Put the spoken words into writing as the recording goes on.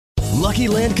Lucky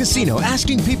Land Casino,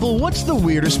 asking people, what's the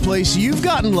weirdest place you've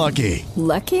gotten lucky?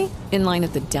 Lucky? In line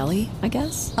at the deli, I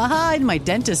guess? Aha, in my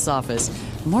dentist's office.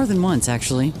 More than once,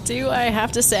 actually. Do I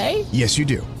have to say? Yes, you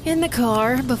do. In the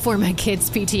car before my kids'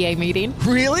 PTA meeting.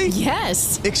 Really?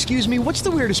 Yes. Excuse me, what's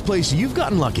the weirdest place you've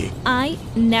gotten lucky? I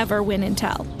never win and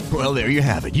tell. Well, there you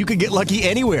have it. You can get lucky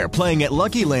anywhere, playing at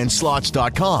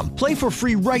LuckyLandSlots.com. Play for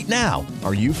free right now.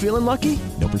 Are you feeling lucky?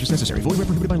 No purchase necessary. Void where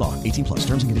prohibited by law. 18 plus.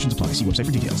 Terms and conditions apply. See website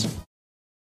for details.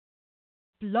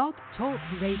 Blog Talk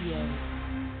Radio.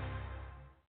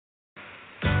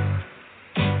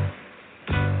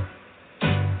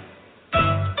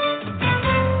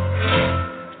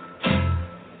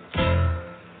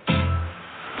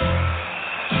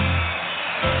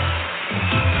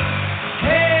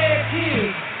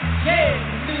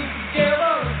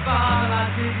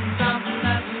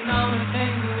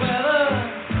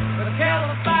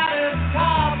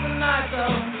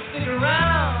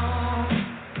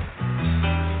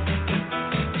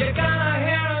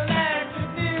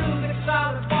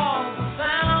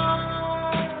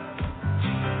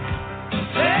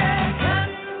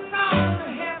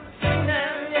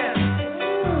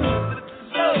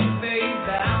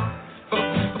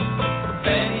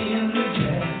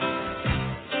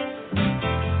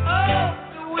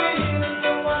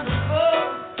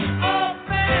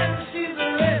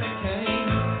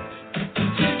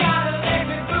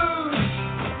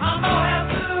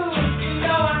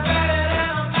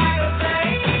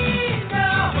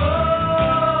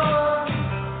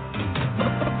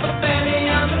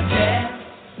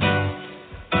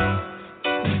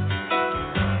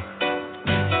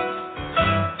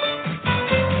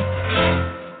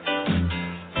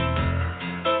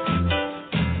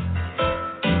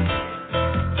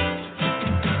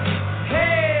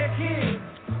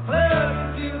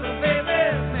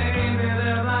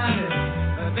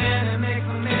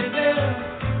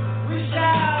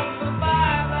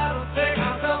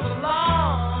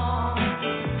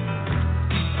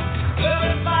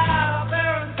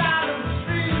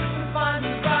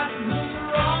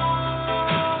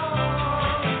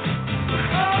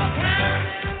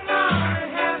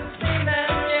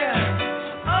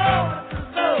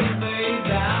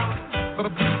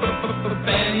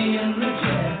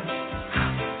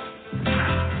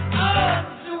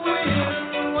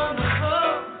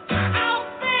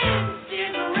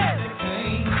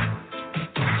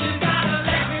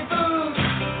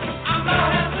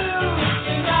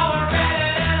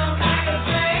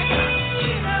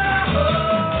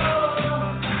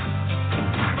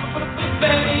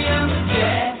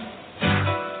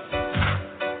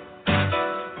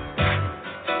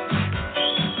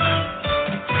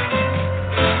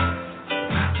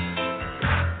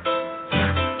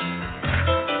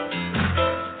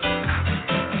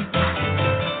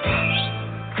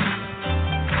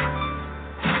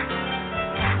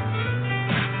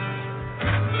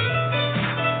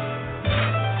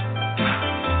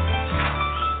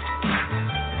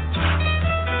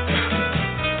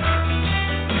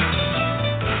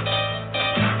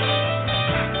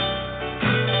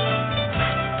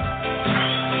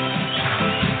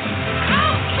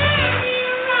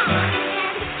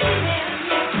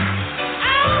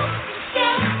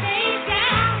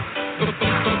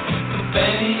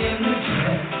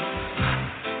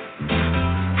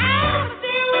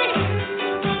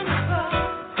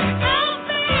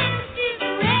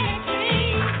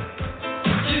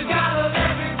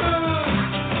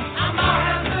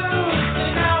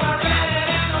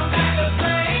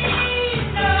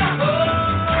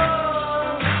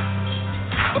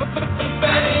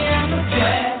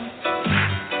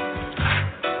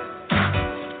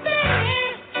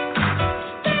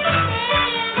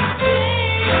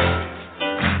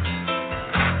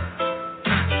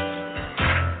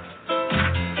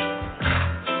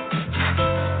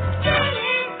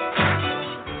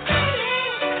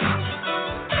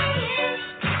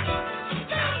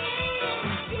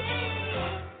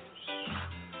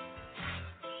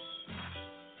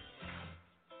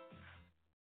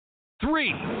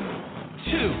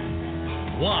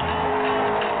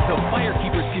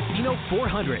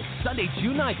 Sunday,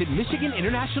 June 9th at Michigan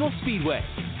International Speedway.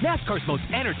 NASCAR's most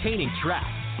entertaining track.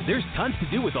 There's tons to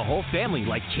do with the whole family,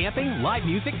 like camping, live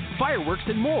music, fireworks,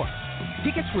 and more.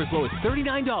 Tickets for as low as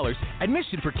 $39.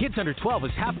 Admission for kids under 12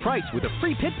 is half price with a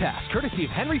free pit pass, courtesy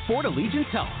of Henry Ford Allegiance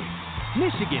Health.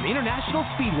 Michigan International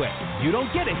Speedway. You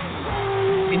don't get it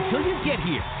until you get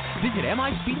here. Visit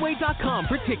mispeedway.com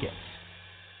for tickets.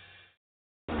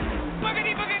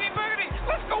 Boogity, boogity, boogity.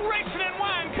 Let's go racing in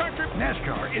wine country.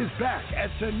 NASCAR is back at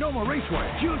Sonoma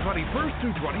Raceway, June 21st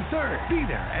through 23rd. Be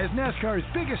there as NASCAR's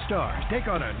biggest stars take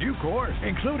on a new course,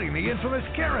 including the infamous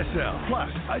carousel,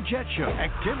 plus a jet show,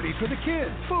 activities for the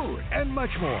kids, food, and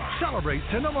much more. Celebrate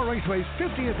Sonoma Raceway's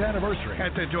 50th anniversary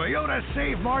at the Toyota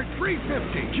Save Mart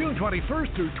 350, June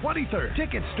 21st through 23rd.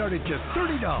 Tickets start at just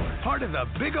 $30. Part of the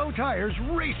Big O Tires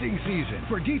racing season.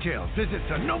 For details, visit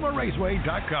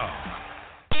SonomaRaceway.com.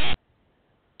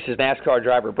 This is NASCAR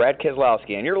driver Brad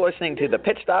Keselowski, and you're listening to the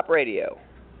Pit Stop Radio.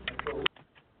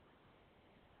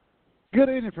 Good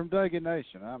evening from Duggan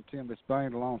Nation. I'm Tim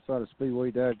Disspain alongside of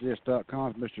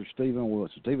SpeedwayDigest.com's Mr. Stephen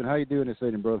Wilson. Stephen, how you doing this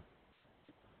evening, brother?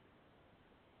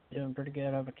 Doing pretty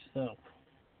good. How about yourself?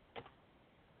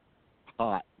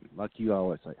 Hot, like you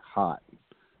always say, hot.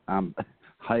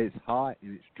 It's hot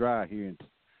and it's dry here.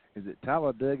 Is it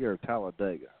Talladega or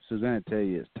Talladega? Suzanne tell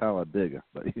you it's Talladega,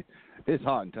 but it's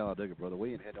hot in Talladega, brother.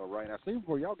 We ain't had no rain. I see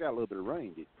before y'all got a little bit of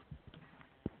rain, did you?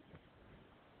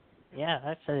 Yeah,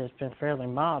 actually it's been fairly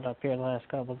mild up here the last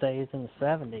couple of days in the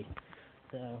 70s.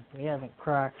 So we haven't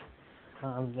cracked the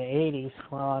 80s.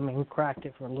 Well, I mean, we cracked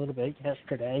it for a little bit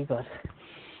yesterday, but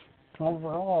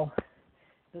overall,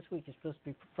 this week is supposed to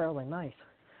be fairly nice.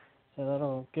 So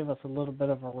that'll give us a little bit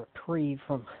of a reprieve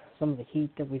from some of the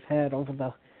heat that we've had over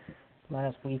the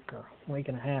last week or week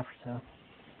and a half or so.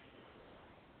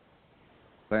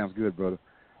 Sounds good, brother.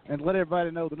 And let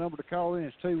everybody know the number to call in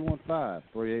is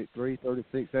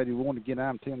 215-383-3681. Again,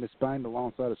 I'm Tim Disspain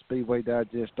alongside of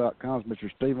SpeedwayDigest.com's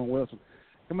Mr. Stephen Wilson.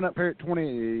 Coming up here at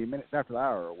 20 minutes after the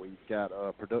hour, we've got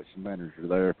a production manager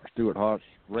there for Stuart Haas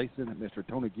Racing. Mr.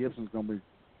 Tony Gibson's going to be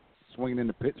swinging in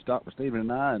the pit stop for Stephen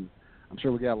and I, and I'm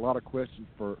sure we got a lot of questions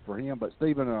for him. But,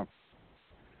 Stephen,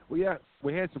 we had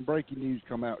some breaking news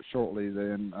come out shortly.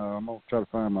 Then I'm going to try to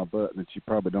find my button that you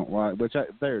probably don't like.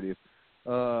 There it is.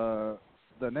 The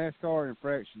NASCAR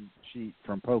infraction sheet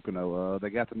from Pocono. They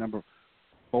got the number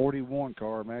 41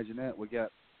 car. Imagine that. We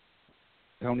got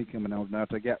Tony coming on now.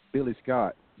 They got Billy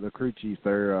Scott, the crew chief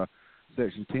there,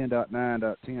 section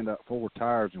 10.9.10.4,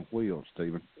 tires and wheels,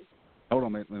 Stephen. Hold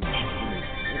on a minute.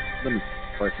 Let me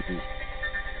press it in.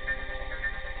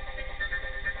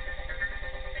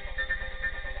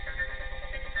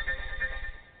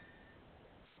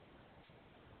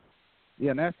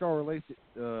 Yeah, NASCAR released it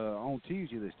on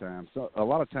Tuesday this time. So a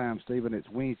lot of times, Stephen, it's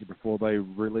Wednesday before they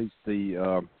release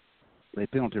the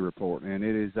penalty report, and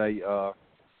it is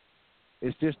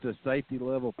it's just a safety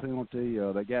level penalty.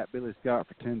 They got Billy Scott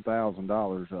for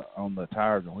 $10,000 on the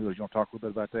tires and wheels. You want to talk a little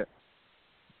bit about that?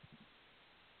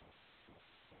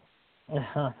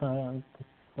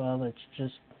 Well, it's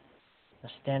just a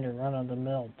standard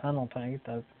run-of-the-mill penalty.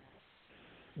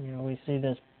 We see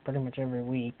this pretty much every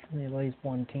week. At least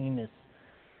one team is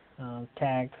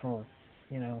tagged for,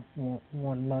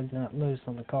 one lug nut loose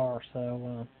on the car.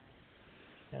 So,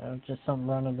 just some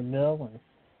run-of-the-mill, and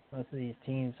most of these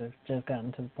teams have just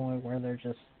gotten to the point where they're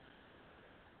just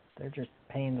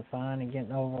paying the fine and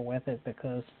getting over with it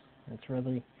because it's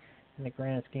really, in the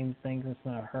grand scheme of things, it's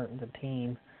not hurting the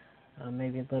team.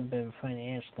 Maybe a little bit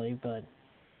financially, but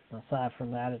aside from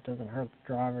that, it doesn't hurt the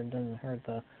driver, it doesn't hurt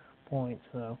the points,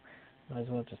 so might as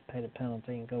well just pay the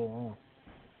penalty and go on.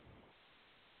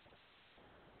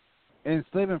 And,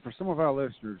 Stephen, for some of our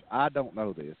listeners, I don't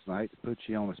know this, and I hate to put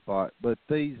you on the spot, but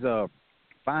these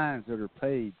fines that are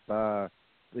paid by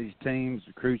these teams,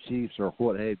 the crew chiefs, or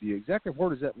what have you, exactly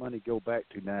where does that money go back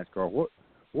to NASCAR?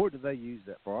 What do they use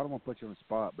that for? I don't want to put you on the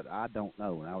spot, but I don't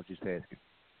know, and I was just asking.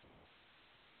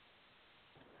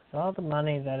 So all the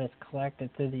money that is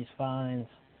collected through these fines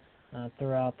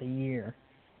throughout the year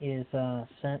is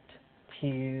sent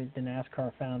to the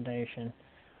NASCAR Foundation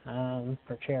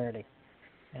for charity.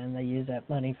 And they use that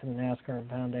money for the NASCAR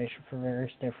Foundation for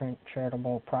various different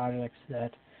charitable projects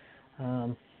that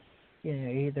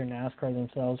either NASCAR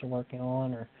themselves are working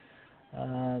on or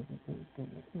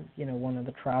one of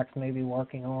the tracks may be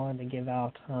working on to give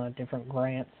out different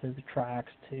grants to the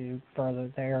tracks to further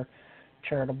their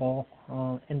charitable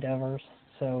endeavors.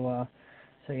 So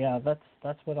yeah,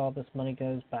 that's what all this money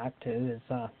goes back to. Is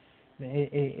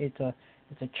it's a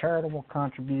charitable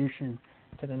contribution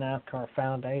to the NASCAR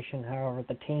Foundation. However,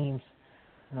 the teams,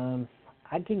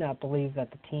 I do not believe that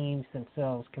the teams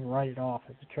themselves can write it off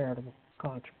as a charitable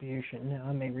contribution. Now,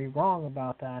 I may be wrong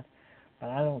about that, but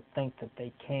I don't think that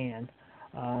they can.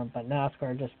 But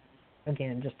NASCAR just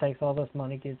takes all this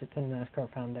money, gives it to the NASCAR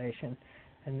Foundation,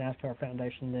 and NASCAR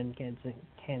Foundation then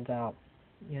hands out,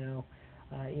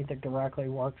 either directly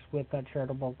works with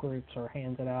charitable groups or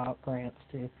hands it out grants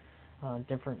to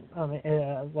different,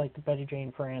 like the Betty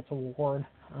Jane France Award,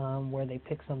 where they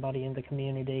pick somebody in the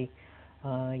community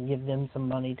give them some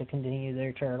money to continue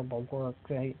their charitable work.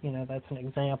 That's an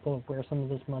example of where some of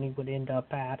this money would end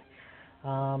up at,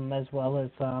 as well as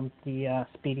the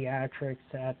pediatrics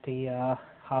at the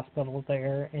hospital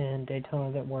there in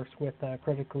Daytona that works with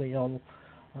critically ill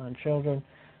children.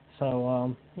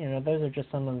 So, those are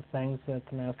just some of the things that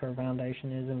the NASCAR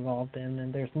Foundation is involved in,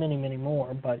 and there's many, many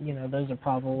more. But those are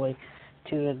probably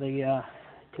two of the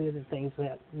things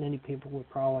that many people would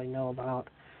probably know about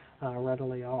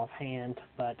readily offhand.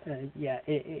 But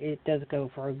it does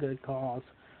go for a good cause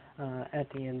at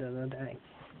the end of the day.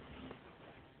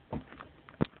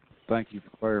 Thank you for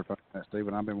clarifying that,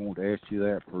 Stephen. I've been wanting to ask you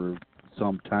that for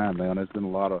some time now, and there's been a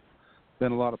lot of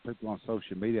people on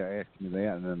social media asking me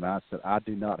that, and then I said I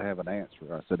do not have an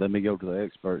answer. I said let me go to the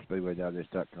expert,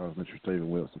 SpeedwayDigest.com, Mr. Stephen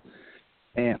Wilson.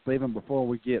 And Stephen, before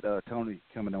we get Tony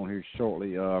coming on here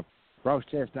shortly, Ross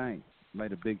Chastain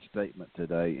made a big statement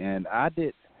today, and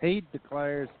he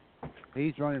declares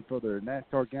he's running for the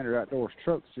NASCAR Gander Outdoors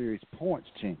Truck Series Points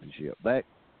Championship. That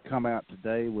come out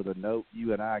today with a note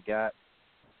you and I got,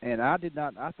 and I did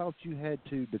not. I thought you had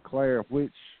to declare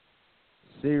which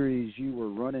series you were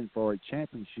running for a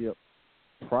championship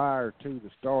prior to the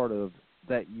start of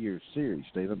that year's series,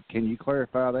 Stephen. Can you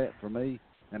clarify that for me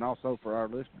and also for our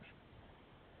listeners?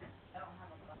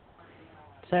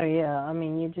 So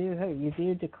you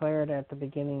do declare it at the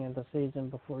beginning of the season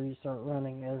before you start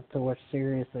running as to which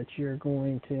series that you're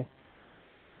going to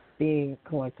be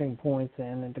collecting points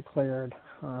in and declared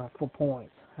for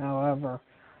points. However,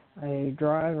 a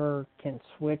driver can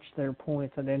switch their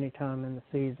points at any time in the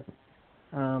season.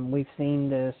 We've seen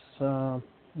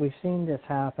this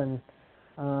happen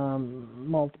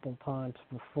multiple times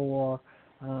before.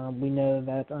 We know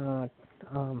that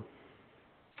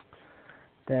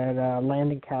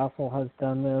Landon Castle has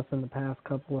done this in the past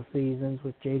couple of seasons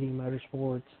with JD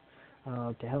Motorsports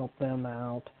to help them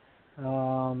out.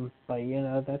 But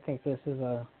I think this is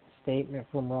a statement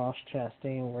from Ross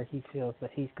Chastain where he feels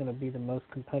that he's going to be the most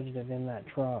competitive in that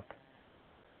truck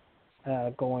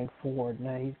going forward.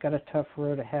 Now, he's got a tough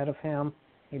road ahead of him.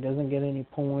 He doesn't get any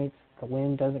points. The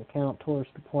win doesn't count towards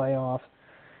the playoffs.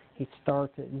 He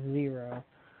starts at 0.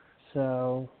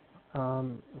 So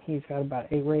he's got about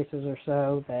 8 races or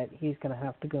so that he's going to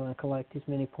have to go and collect as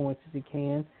many points as he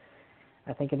can.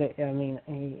 I think it's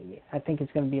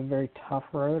going to be a very tough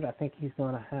road. I think he's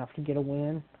going to have to get a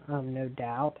win, no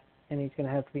doubt, and he's going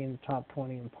to have to be in the top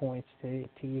 20 in points to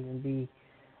even be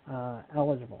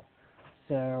eligible.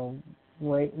 So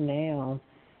right now,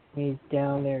 he's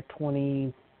down there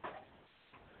 23rd,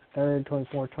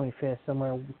 24th, 25th,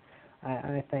 somewhere.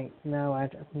 I think,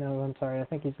 I'm sorry. I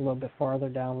think he's a little bit farther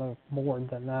down the board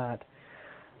than that.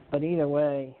 But either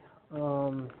way,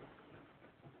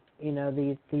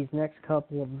 these next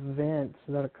couple of events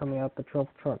that are coming up, the Triple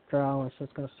Truck Trial, it's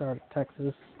just going to start at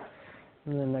Texas,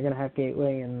 and then they're going to have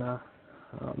Gateway and,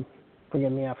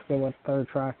 forgive me, I forget what the third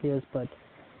track is, but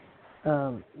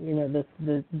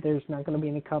there's not going to be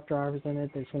any Cup drivers in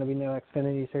it. There's going to be no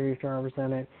Xfinity Series drivers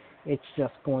in it. It's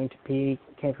just going to be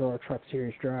Gander Truck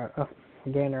Series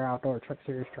Gander Outdoor Truck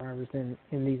Series drivers in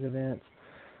these events.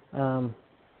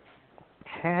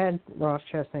 Had Ross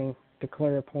Chastain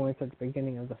declare points at the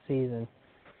beginning of the season,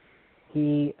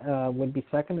 he would be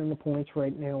second in the points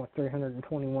right now with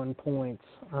 321 points,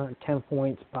 10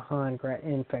 points behind Grant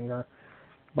Enfinger,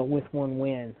 but with 1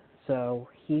 win. So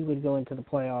he would go into the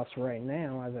playoffs right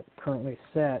now, as it currently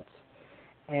sets,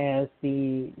 as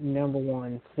the number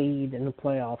 1 seed in the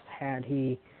playoffs had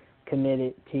he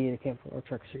committed to the Campbell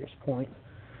Truck Series points.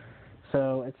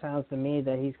 So it sounds to me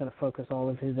that he's going to focus all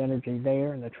of his energy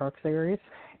there in the Truck Series,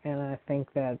 and I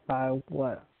think that by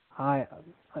what I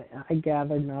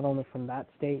gathered, not only from that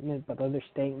statement but other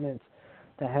statements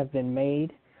that have been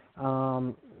made,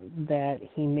 that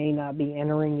he may not be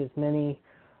entering as many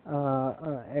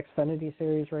Xfinity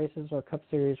Series races or Cup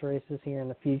Series races here in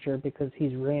the future because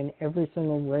he's ran every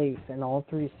single race in all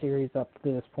 3 series up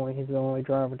to this point. He's the only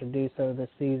driver to do so this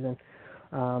season.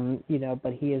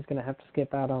 But he is going to have to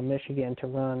skip out on Michigan to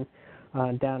run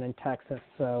down in Texas.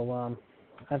 So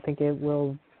I think it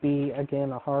will be,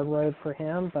 again, a hard road for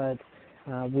him, but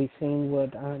we've seen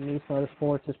what Nice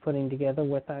Motorsports is putting together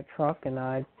with that truck, and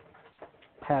I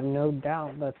have no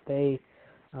doubt that they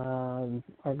are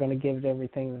going to give it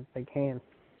everything that they can.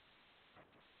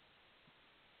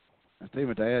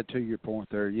 Stephen, to add to your point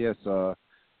there, yes,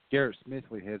 Garrett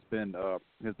Smithley has been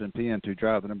pinned to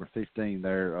drive the number 15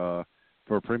 there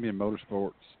for Premium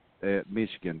Motorsports at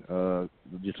Michigan.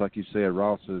 Just like you said,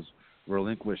 Ross has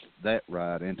relinquished that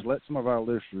ride. And to let some of our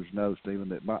listeners know, Stephen,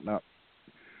 that might not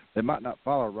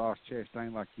follow Ross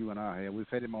Chastain like you and I have. We've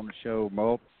had him on the show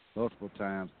multiple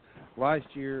times. Last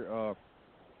year,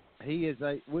 he is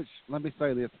let me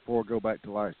say this before I go back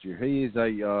to last year. He is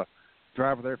a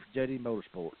driver there for JD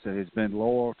Motorsports that has been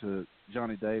loyal to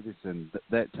Johnny Davis and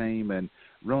that team and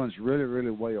runs really,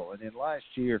 really well. And then last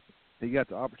year, he got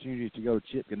the opportunity to go to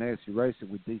Chip Ganassi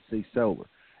Racing with DC Solar.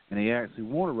 And he actually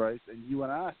won a race. And you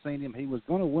and I seen him. He was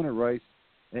going to win a race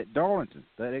at Darlington,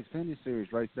 that Xfinity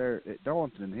Series race there at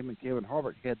Darlington. Him and Kevin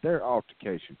Harvick had their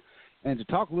altercation. And to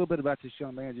talk a little bit about this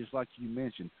young man, just like you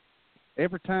mentioned,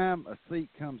 every time a seat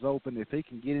comes open, if he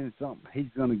can get into something, he's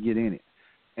going to get in it.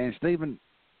 And, Stephen,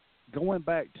 going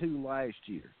back to last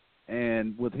year,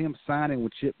 and with him signing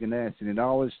with Chip Ganassi and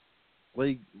all this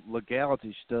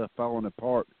legality stuff falling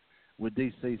apart with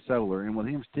DC Solar, and with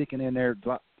him sticking in there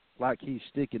like he's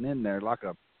sticking in there, like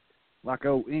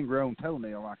old ingrown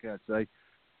toenail, like I'd say,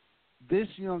 this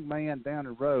young man down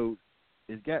the road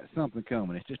has got something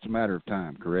coming. It's just a matter of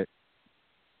time, correct?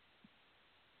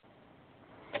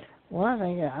 Well, I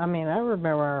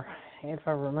remember, if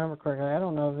I remember correctly, I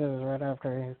don't know if it was right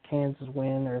after his Kansas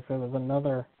win or if it was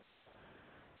another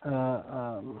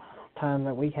time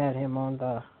that we had him on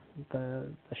the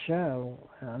show.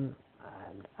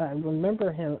 I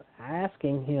remember him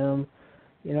asking him,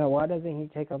 why doesn't he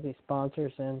take all these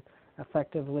sponsors and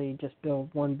effectively just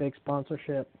build one big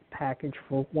sponsorship package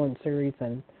for one series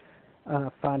and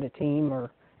find a team or,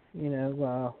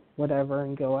 whatever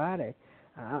and go at it.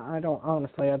 I don't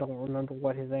remember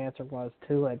what his answer was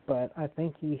to it, but I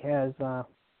think he has.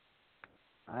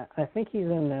 I think he's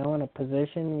now in a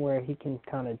position where he can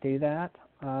kind of do that.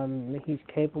 He's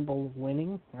capable of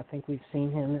winning. I think we've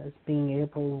seen him as being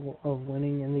able of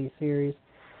winning in these series,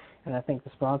 and I think the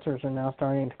sponsors are now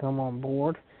starting to come on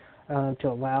board to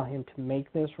allow him to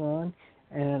make this run.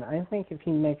 And I think if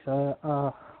he makes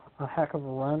a heck of a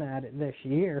run at it this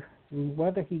year,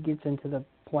 whether he gets into the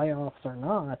playoffs or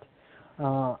not,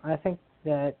 I think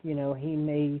that, he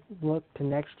may look to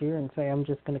next year and say, I'm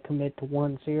just going to commit to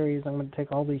one series. I'm going to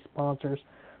take all these sponsors,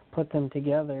 put them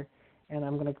together, and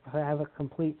I'm going to have a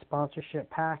complete sponsorship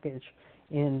package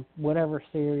in whatever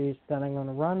series that I'm going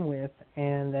to run with,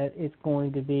 and that it's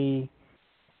going to be,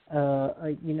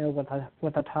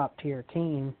 with a top-tier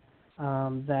team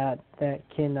that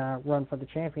can run for the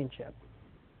championship.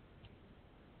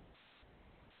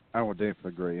 I would definitely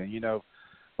agree. And,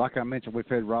 like I mentioned, we've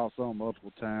had Ross on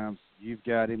multiple times. You've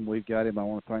got him. We've got him. I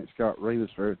want to thank Scott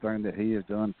Rivas for everything that he has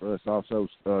done for us. Also,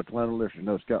 to let our listeners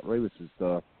know, Scott Rivas is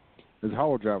the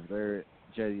hauler driver there at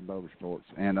JD Motorsports.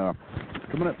 And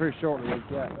coming up here shortly, we've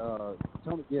got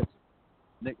Tony Gibson,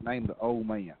 nicknamed the Old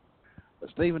Man. But,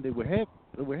 Stephen, do we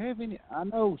have any? I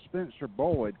know Spencer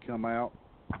Boyd come out.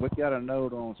 We've got a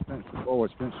note on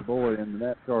Spencer Boyd in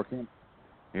the NASCAR camp.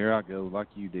 Here I go, like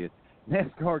you did.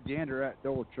 NASCAR Gander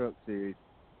Outdoor Truck Series.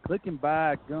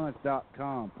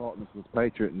 ClickandBuyGuns.com partners with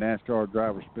Patriot NASCAR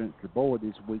driver Spencer Boyd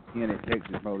this weekend at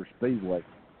Texas Motor Speedway.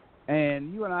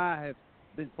 And you and I have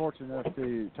been fortunate enough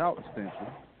to talk to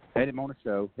Spencer, had him on the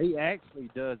show. He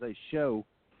actually does a show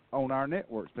on our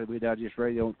network, Speedway Digest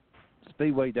Radio,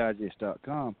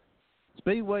 SpeedwayDigest.com.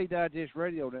 Speedway Digest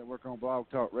Radio Network on Blog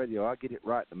Talk Radio. I'll get it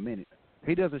right in a minute.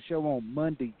 He does a show on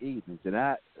Monday evenings, and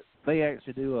they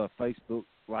actually do a Facebook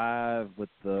Live with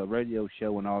the radio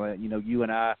show and all that. You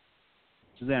and I,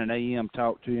 Suzanne and AM,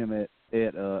 talked to him at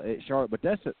Charlotte. But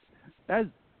that's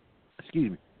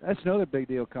another big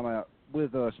deal coming out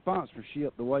with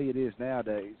sponsorship the way it is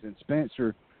nowadays. And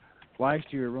Spencer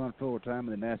last year run full time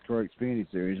in the NASCAR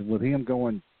Xfinity Series, and with him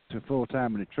going to full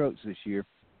time in the trucks this year,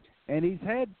 and he's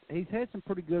had some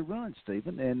pretty good runs,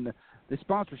 Stephen. And the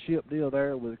sponsorship deal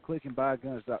there with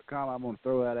ClickandBuyGuns.com, I'm going to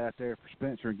throw that out there for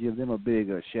Spencer and give them a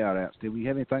big shout out. Steve, you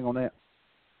have anything on that?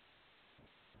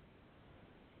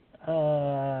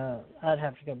 I'd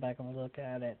have to go back and look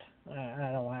at it.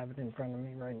 I don't have it in front of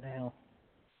me right now.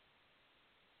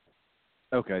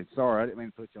 Okay, sorry, I didn't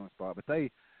mean to put you on the spot, but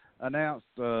they announced,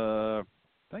 I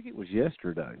think it was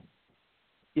yesterday.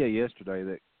 Yeah, yesterday,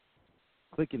 that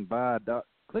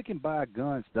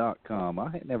ClickandBuyGuns.com.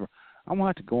 I'm gonna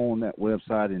have to go on that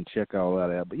website and check all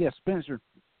that out. But yeah, Spencer's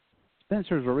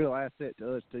a real asset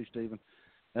to us too, Stephen.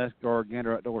 NASCAR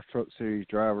Gander Outdoors Truck Series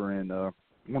driver, and I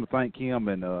want to thank him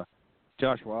and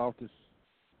Joshua Altus,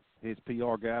 his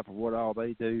PR guy, for what all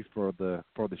they do for the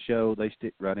show. They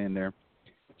stick right in there.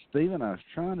 Stephen, I was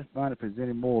trying to find if there's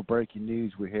any more breaking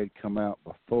news we had come out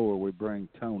before we bring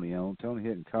Tony on. Tony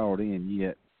hadn't called in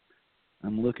yet.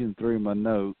 I'm looking through my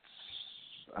notes.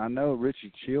 I know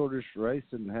Richard Childress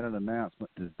Racing had an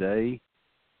announcement today.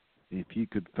 If you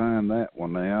could find that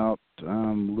one out,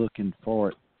 I'm looking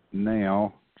for it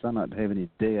now. Try not to have any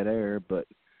dead air, but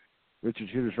Richard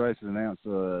Childress Racing announced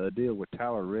a deal with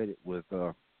Tyler Reddick with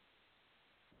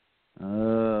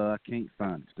I can't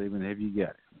find it. Stephen, have you got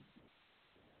it?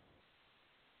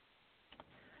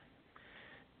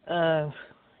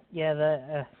 Yeah,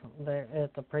 the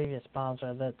previous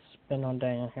sponsor that's been on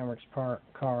Daniel Hemrick's car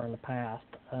in the past,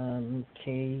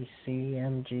 KCMG,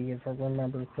 if I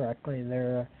remember correctly.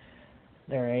 They're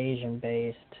an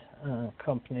Asian-based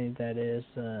company that is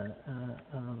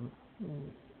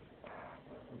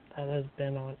that has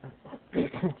been on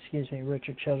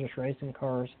Richard Childress racing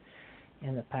cars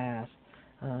in the past,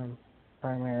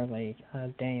 primarily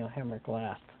Daniel Hemrick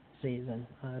last season.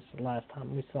 That's the last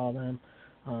time we saw them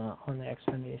on the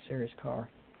Xfinity Series car.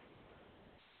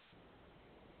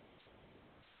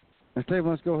 And Steve,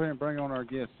 let's go ahead and bring on our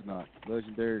guest tonight.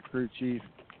 Legendary crew chief,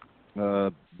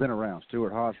 been around,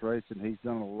 Stewart Haas Racing. He's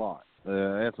done a lot.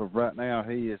 As of right now,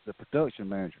 he is the production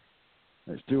manager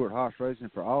at Stewart Haas Racing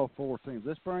for all 4 teams.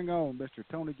 Let's bring on Mr.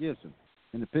 Tony Gibson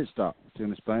in the pit stop.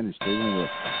 Tim Disspain and Stephen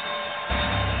Wilson.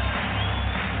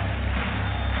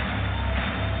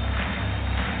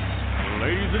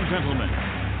 Ladies and gentlemen,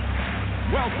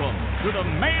 welcome to the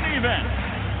main event.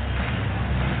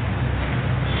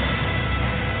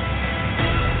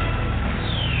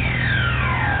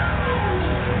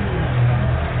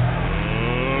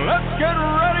 Let's get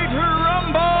ready to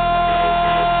rumble!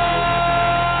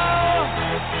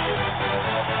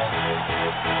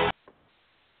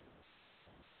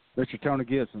 Mr. Tony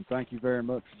Gibson, thank you very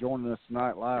much for joining us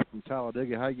tonight live from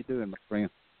Talladega. How you doing, my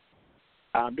friend?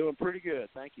 I'm doing pretty good,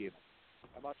 thank you.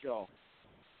 How about y'all?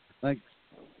 Thanks.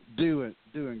 Doing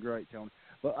great, Tony.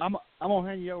 But I'm gonna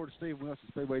hand you over to Steve Wilson,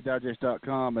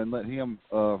 SpeedwayDigest.com, and let him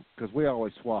because we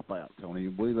always swap out, Tony.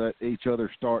 We let each other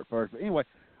start first. But anyway,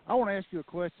 I want to ask you a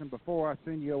question before I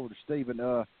send you over to Stephen.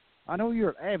 I know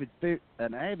you're an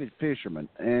avid fisherman,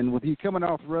 and with you coming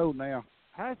off the road now,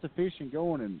 how's the fishing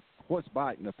going, and what's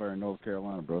biting up there in North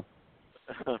Carolina, bro?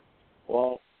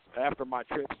 Well, after my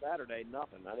trip Saturday,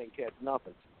 nothing. I didn't catch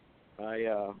nothing.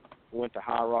 I went to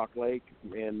High Rock Lake,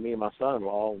 and me and my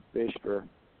son-in-law fished for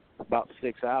about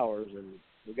 6 hours, and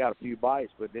we got a few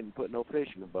bites, but didn't put no fish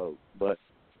in the boat. But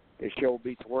it sure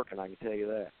beats working, I can tell you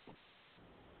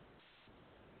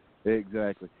that.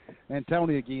 Exactly. And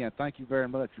Tony, again, thank you very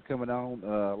much for coming on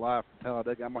live from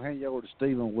Talladega. I'm going to hand you over to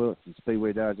Stephen Wilson,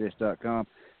 SpeedwayDigest.com.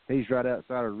 He's right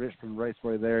outside of Richmond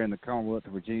Raceway there in the Commonwealth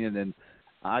of Virginia, and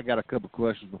I got a couple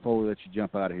questions before we let you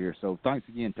jump out of here. So thanks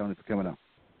again, Tony, for coming on.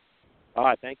 All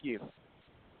right, thank you.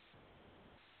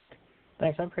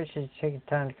 Thanks. I appreciate you taking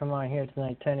time to come on here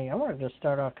tonight, Tony. I wanted to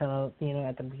start off kind of,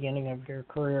 at the beginning of your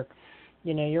career.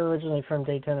 You're originally from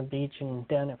Daytona Beach and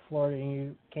down in Florida, and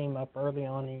you came up early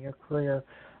on in your career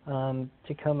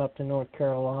to come up to North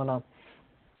Carolina.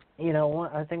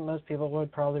 I think most people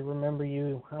would probably remember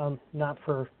you not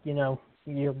for,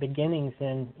 your beginnings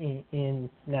in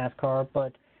NASCAR,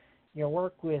 but your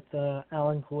work with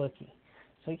Alan Kulwicki.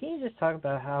 So can you just talk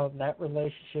about how that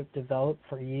relationship developed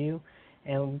for you,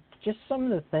 and just some of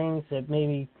the things that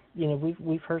maybe,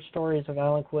 we've heard stories of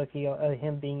Alan Kulwicki,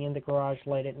 him being in the garage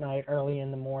late at night, early in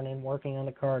the morning, working on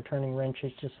the car, turning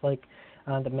wrenches, just like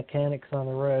the mechanics on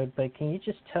the road. But can you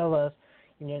just tell us,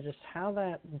 just how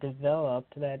that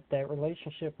developed, that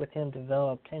relationship with him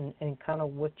developed, and kind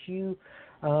of what you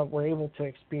were able to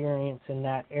experience in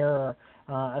that era,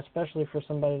 especially for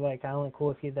somebody like Alan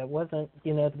Kulwicki that wasn't,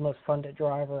 the most funded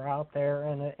driver out there,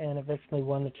 and eventually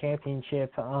won the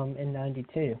championship in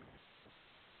 '92.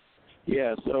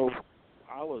 Yeah, so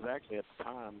I was actually at the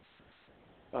time,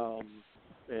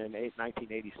 in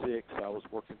 1986, I was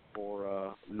working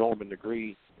for Norman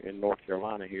Degree in North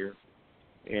Carolina here,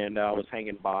 and I was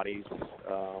hanging bodies.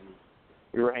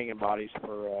 We were hanging bodies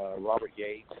for Robert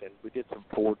Yates, and we did some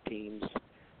Ford teams,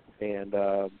 and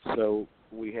so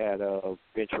we had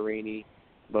Venturini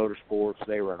Motorsports.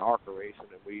 They were in ARCA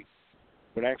racing, and we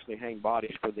would actually hang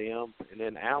bodies for them. And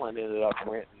then Alan ended up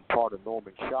renting part of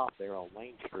Norman's shop there on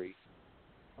Lane Street.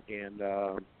 And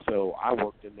so I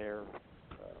worked in there,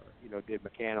 did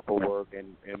mechanical work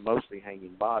and mostly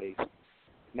hanging bodies. And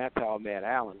that's how I met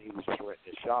Alan. He was just renting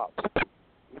his shop.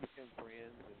 We became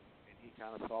friends, and he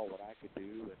kind of saw what I could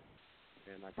do.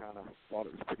 And I kind of thought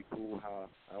it was pretty cool how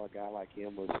a guy like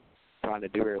him was trying to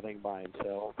do everything by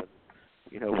himself, and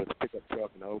with a pickup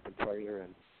truck and an open trailer,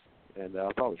 and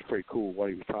I thought it was pretty cool what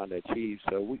he was trying to achieve.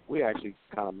 So we actually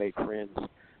kind of made friends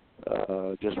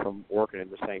just from working in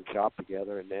the same shop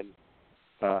together. And then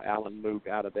Alan moved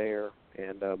out of there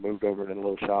and moved over to a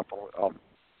little shop off.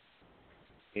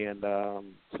 And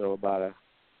so about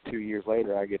 2 years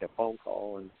later, I get a phone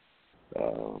call, and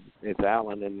it's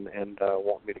Alan and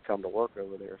want me to come to work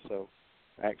over there. So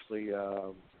actually,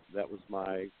 that was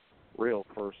my real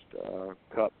first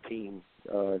Cup team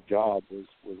job was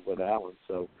with Alan.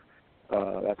 So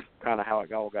that's kind of how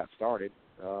it all got started.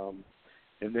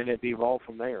 And then it evolved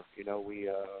from there. You know, we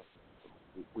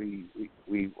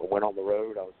went on the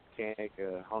road. I was a mechanic,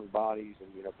 hung bodies, and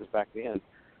you know, because back then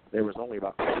there was only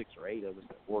about 6 or 8 of us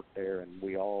that worked there, and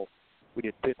we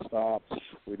did pit stops,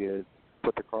 we did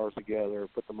put the cars together,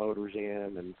 put the motors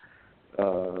in, and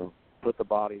put the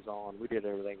bodies on. We did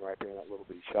everything right there in that little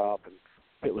bitty shop, and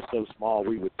it was so small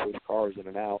we would push cars in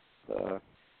and out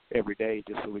every day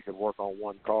just so we could work on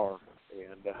one car.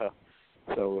 And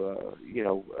you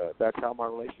know, that's how my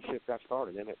relationship got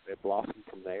started, and it blossomed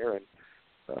from there, and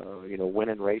you know,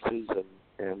 winning races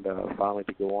and finally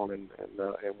to go on and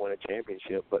win a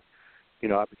championship. But you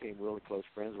know, I became really close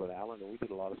friends with Alan, and we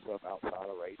did a lot of stuff outside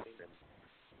of racing,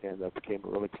 and became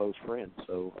really close friends.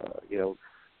 So you know,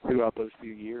 throughout those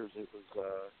few years, it was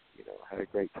you know, I had a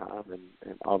great time,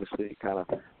 and obviously it kind of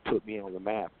put me on the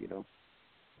map. You know.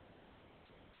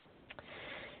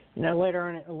 You know,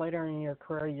 later in your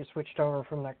career, you switched over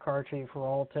from that car chief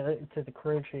role to the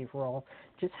crew chief role.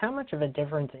 Just how much of a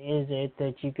difference is it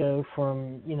that you go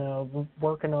from, you know,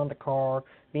 working on the car,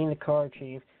 being the car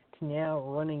chief, to now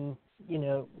running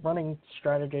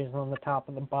strategies on the top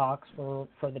of the box for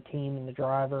the team and the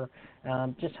driver?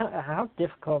 Just how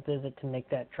difficult is it to make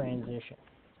that transition?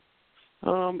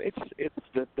 It's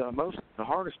the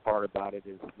hardest part about it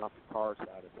is not the car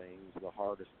side of things. The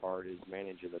hardest part is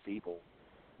managing the people.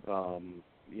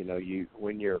 You know,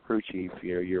 when you're a crew chief,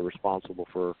 you're responsible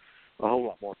for a whole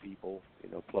lot more people, you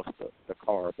know, plus the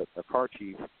car. But the car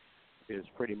chief is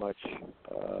pretty much,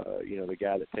 you know, the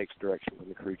guy that takes direction from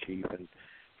the crew chief and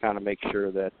kind of makes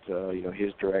sure that, you know,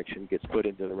 his direction gets put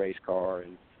into the race car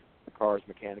and the car is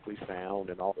mechanically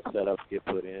sound and all the setups get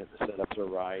put in, the setups are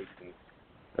right,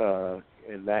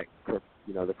 and that,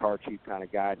 you know, the car chief kind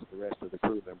of guides the rest of the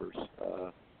crew members.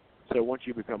 So once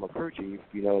you become a crew chief,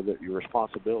 you know that your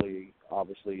responsibility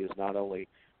obviously is not only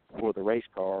for the race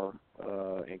car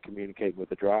and communicating with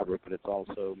the driver, but it's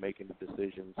also making the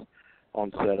decisions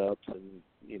on setups and,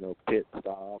 you know, pit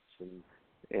stops and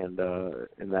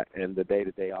the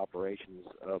day-to-day operations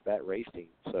of that race team.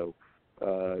 So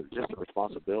just the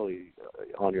responsibility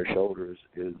on your shoulders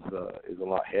is a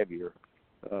lot heavier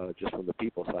just from the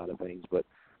people side of things. But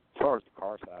as far as the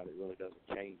car side, it really doesn't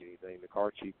change anything. The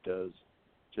car chief does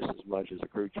just as much as a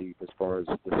crew chief as far as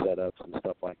the setups and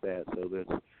stuff like that. So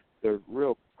they're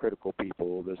real critical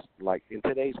people. Like in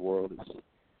today's world,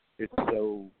 it's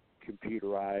so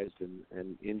computerized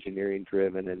and engineering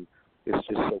driven, and it's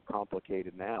just so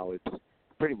complicated now. It's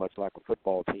pretty much like a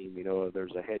football team. You know,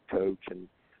 there's a head coach and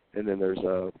then there's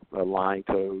a line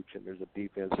coach and there's a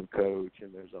defensive coach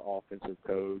and there's an offensive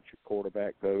coach, a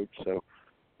quarterback coach. So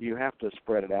you have to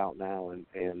spread it out now,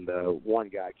 and one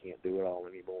guy can't do it all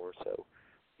anymore. So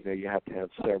you know, you have to have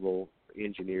several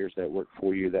engineers that work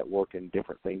for you that work in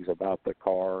different things about the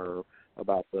car or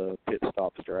about the pit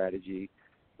stop strategy.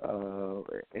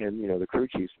 And, you know, the crew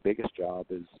chief's biggest job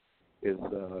is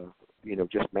you know,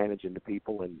 just managing the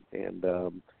people and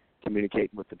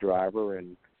communicating with the driver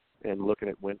and looking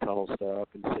at wind tunnel stuff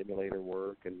and simulator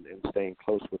work and staying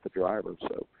close with the driver.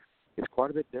 So it's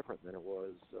quite a bit different than it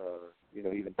was, you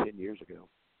know, even 10 years ago.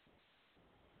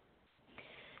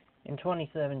 In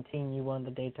 2017, you won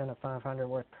the Daytona 500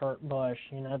 with Kurt Busch.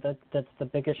 You know, that's the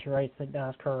biggest race that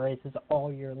NASCAR races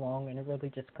all year long, and it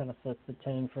really just kind of sets the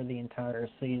tone for the entire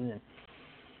season.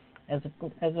 As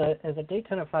a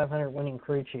Daytona 500 winning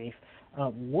crew chief,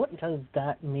 what does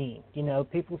that mean? You know,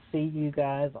 people see you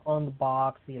guys on the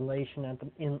box, the elation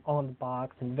on the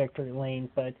box and victory lane,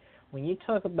 but when you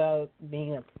talk about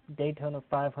being a Daytona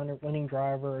 500 winning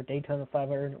driver or Daytona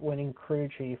 500 winning crew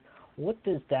chief, what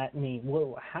does that mean?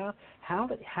 How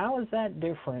is that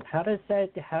different? How does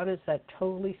that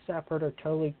totally separate or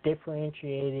totally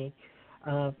differentiating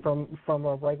from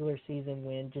a regular season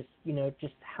win?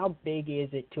 Just how big is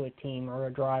it to a team or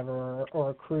a driver or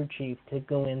a crew chief to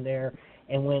go in there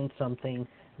and win something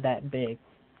that big?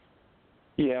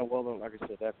 Yeah, well, like I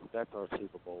said, that's our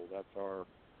Super Bowl. That's our,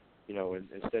 you know,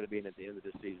 instead of being at the end of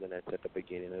the season, that's at the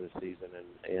beginning of the season,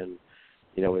 and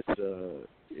you know,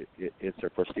 it's a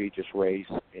prestigious race,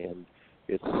 and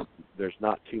there's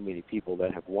not too many people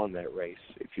that have won that race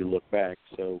if you look back.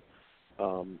 So,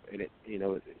 and you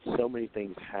know, so many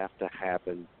things have to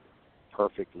happen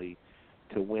perfectly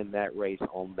to win that race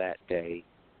on that day.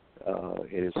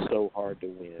 It is so hard to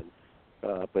win,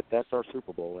 but that's our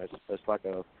Super Bowl. It's like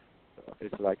a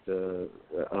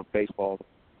baseball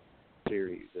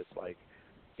series. It's like,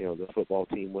 you know, the football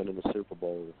team winning the Super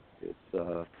Bowl.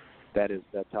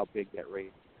 That's how big that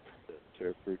race is to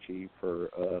a crew chief or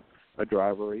a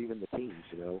driver or even the teams.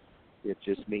 You know, it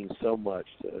just means so much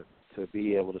to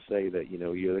be able to say that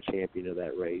you're the champion of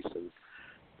that race, and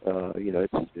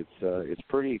it's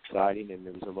pretty exciting, and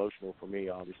it was emotional for me,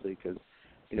 obviously, because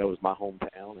it was my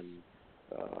hometown, and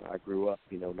I grew up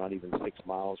not even 6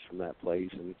 miles from that place,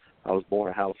 and I was born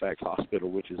at Halifax Hospital,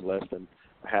 which is less than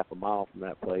a half a mile from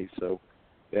that place. So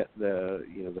that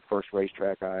the first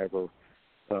racetrack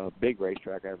big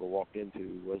racetrack I ever walked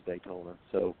into was Daytona.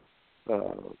 So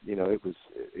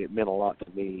it meant a lot to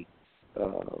me,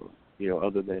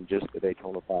 other than just the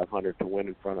Daytona 500, to win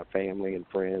in front of family and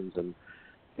friends, and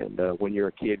when you're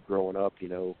a kid growing up,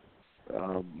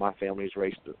 my family's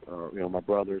raced, my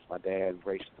brothers, my dad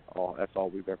raced. That's all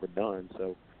we've ever done.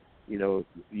 So,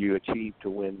 you achieve to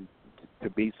win, to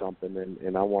be something,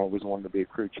 and I always wanted to be a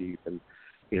crew chief, and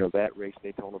that race,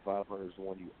 Daytona 500, is the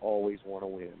one you always want to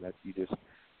win. That you just,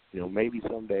 maybe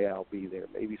someday I'll be there,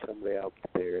 maybe someday I'll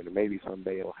get there, and maybe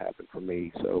someday it'll happen for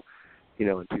me. So,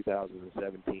 in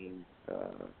 2017,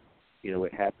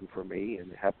 it happened for me,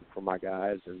 and it happened for my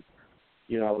guys, and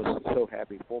I was so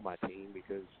happy for my team,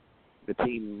 because the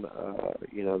team,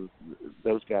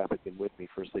 those guys have been with me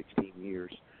for 16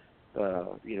 years,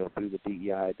 through the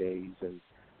DEI days and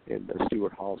the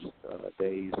Stuart Haas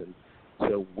days. And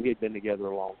so we had been together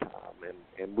a long time,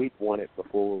 and we'd won it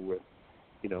before with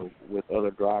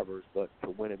other drivers, but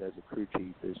to win it as a crew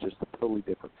chief is just a totally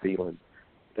different feeling.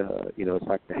 It's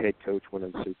like the head coach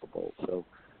winning the Super Bowl. So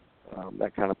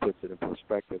that kind of puts it in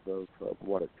perspective of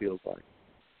what it feels like.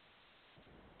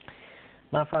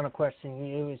 My final question to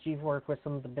you is, you've worked with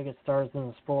some of the biggest stars in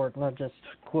the sport, not just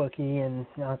Quickie and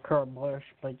Kurt Busch,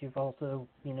 but you've also,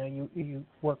 you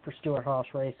work for Stuart Haas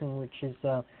Racing, which is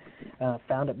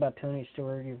founded by Tony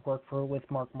Stewart. You've worked with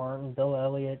Mark Martin, Bill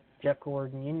Elliott, Jeff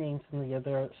Gordon. You named some of the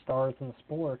other stars in the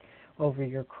sport over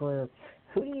your career.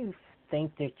 Who do you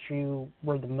think that you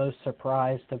were the most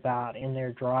surprised about in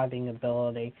their driving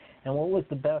ability, and what was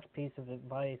the best piece of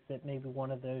advice that maybe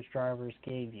one of those drivers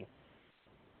gave you?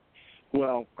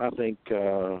 Well, I think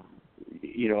I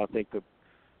think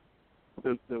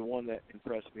the one that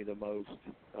impressed me the most,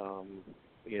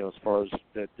 as far as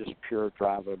that just pure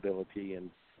drivability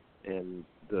and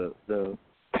the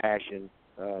passion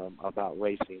about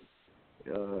racing,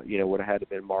 would have had to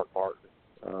been Mark Martin.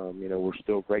 We're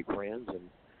still great friends and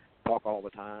talk all the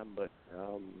time, but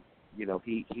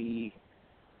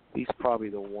he's probably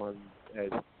the one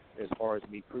as far as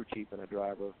me crew chiefing a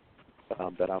driver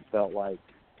that I felt like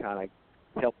kind of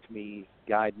helped me,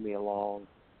 guide me along,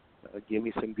 give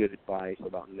me some good advice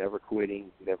about never quitting,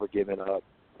 never giving up,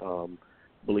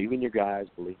 believe in your guys,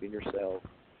 believe in yourself.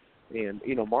 And,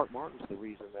 Mark Martin's the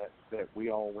reason that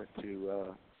we all went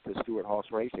to Stuart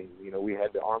Haas Racing. We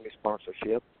had the Army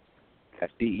sponsorship at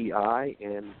DEI,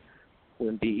 and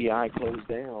when DEI closed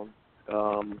down,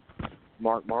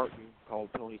 Mark Martin called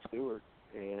Tony Stewart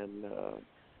and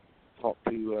talked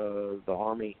to the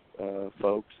Army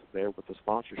folks there with the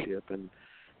sponsorship, and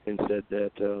said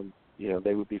that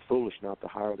they would be foolish not to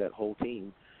hire that whole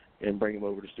team and bring them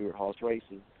over to Stuart Haas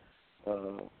Racing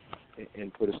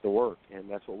and put us to work. And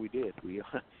that's what we did. If it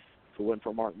wasn't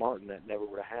for Mark Martin, that never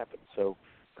would have happened. So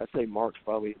I'd say Mark's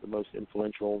probably the most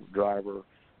influential driver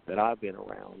that I've been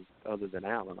around, other than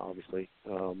Alan, obviously,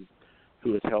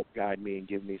 who has helped guide me and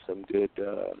give me some good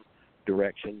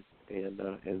direction.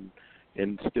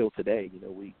 And still today,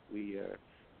 we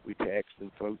text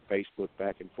and Facebook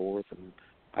back and forth, and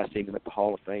I seen him at the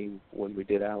Hall of Fame when we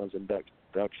did Alan's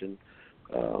induction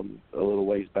a little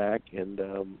ways back, and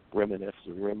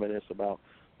reminisce about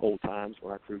old times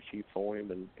when I crew chief for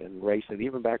him and racing.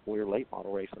 Even back when we were late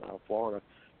model racing out of Florida,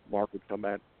 Mark would come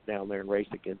back down there and race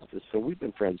against us. So we've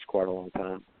been friends quite a long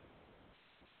time.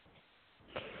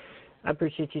 I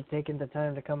appreciate you taking the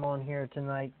time to come on here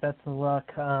tonight. Best of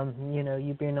luck.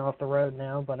 You being off the road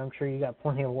now, but I'm sure you got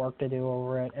plenty of work to do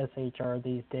over at SHR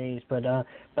these days. But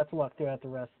best of luck throughout the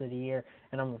rest of the year,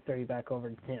 and I'm going to throw you back over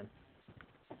to Tim.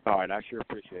 All right, I sure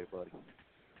appreciate it, buddy.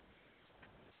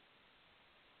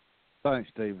 Thanks,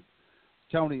 Stephen.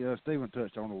 Tony, Stephen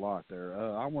touched on a lot there.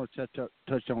 I want to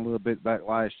touch on a little bit back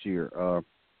last year.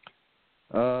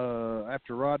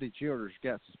 After Rodney Childers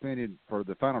got suspended for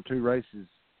the final 2 races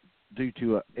due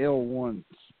to a L1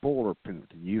 spoiler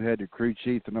penalty, you had the crew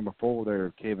chief, the number 4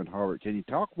 there, Kevin Harvick. Can you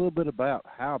talk a little bit about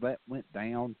how that went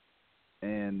down,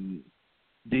 and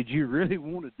did you really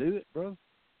want to do it, bro?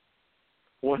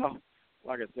 Well,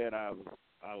 like I said, I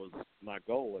was my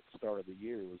goal at the start of the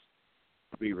year was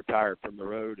to be retired from the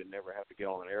road and never have to get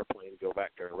on an airplane and go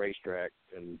back to a racetrack,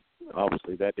 and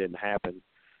obviously that didn't happen.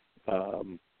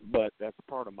 But that's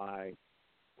part of my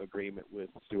agreement with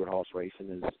Stuart Haas Racing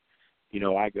is,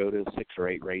 I go to 6 or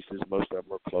 8 races. Most of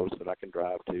them are close that I can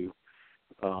drive to.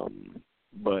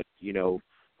 But,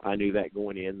 I knew that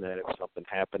going in, that if something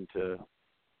happened to,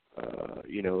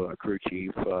 a crew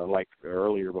chief, like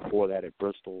earlier before that at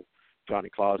Bristol, Johnny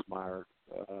Klausmeyer,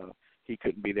 he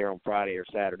couldn't be there on Friday or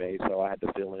Saturday, so I had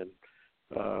to fill in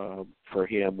for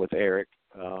him with Eric,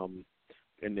 and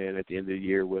then at the end of the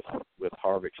year with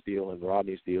Harvick's deal and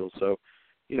Rodney's deal. So,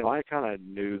 I kind of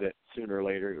knew that sooner or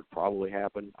later it would probably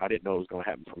happen. I didn't know it was going to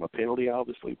happen from a penalty,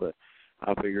 obviously, but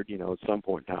I figured, at some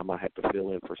point in time I had to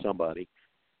fill in for somebody.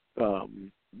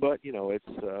 But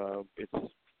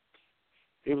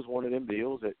it was one of them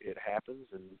deals. It happens,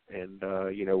 and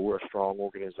we're a strong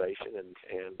organization,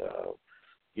 and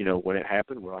when it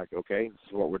happened, we're like, okay, this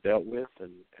is what we're dealt with,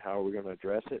 and how are we going to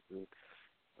address it? And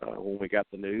when we got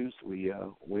the news, we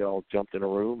all jumped in a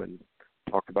room and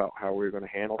talked about how we were going to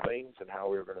handle things and how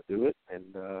we were going to do it,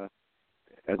 and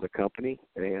as a company.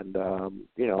 And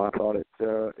I thought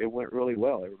it went really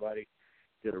well. Everybody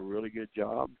did a really good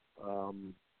job.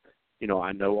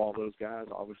 I know all those guys,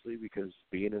 obviously, because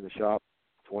being in the shop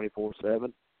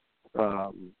 24/7,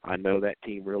 I know that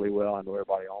team really well. I know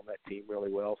everybody on that team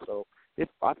really well. So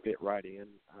I fit right in.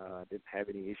 Didn't have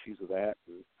any issues with that.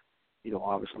 And,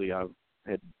 obviously I've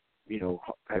had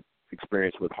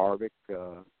experience with Harvick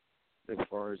as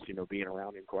far as, being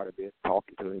around him quite a bit,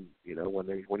 talking to him,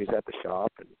 when he's at the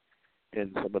shop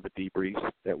and some of the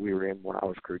debriefs that we were in when I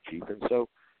was crew chief. And so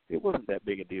it wasn't that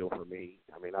big a deal for me.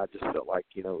 I mean, I just felt like,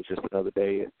 it was just another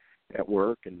day at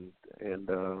work, and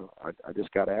I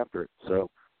just got after it. So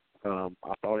I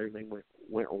thought everything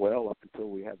went well up until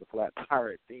we had the flat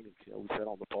tire at Phoenix. We sat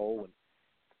on the pole and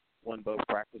won both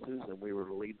practices, and we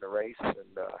were leading the race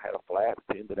and had a flat at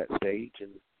the end of that stage.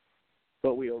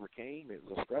 But we overcame. It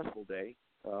was a stressful day.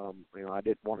 I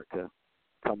didn't want it to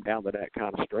come down to that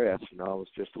kind of stress. I was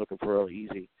just looking for an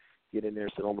easy get in there,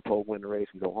 sit on the pole, win the race,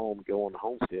 and go home, go on the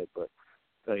homestead. But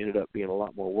it ended up being a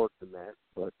lot more work than that.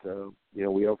 But,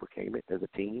 we overcame it as a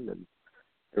team, and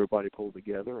everybody pulled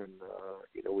together, and,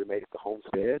 we made it to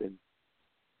homestead, and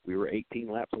we were 18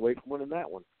 laps away from winning that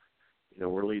one.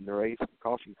 We're leading the race,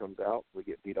 caution comes out, we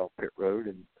get beat off pit road,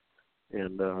 and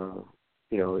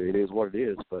it is what it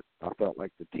is. But I felt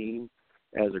like the team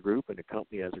as a group and the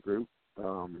company as a group,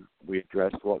 we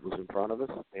addressed what was in front of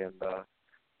us, and I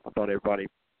thought everybody,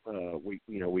 we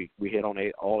hit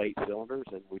on all 8 cylinders,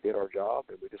 and we did our job,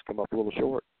 and we just come up a little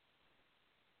short.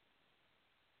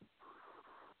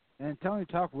 And Tony,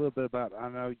 talk a little bit about, I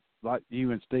know, like you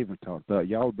and Stephen talked about,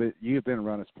 you've been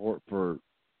running sport for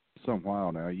some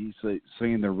while now. You've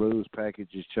seen the rules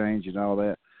packages change and all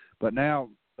that. But now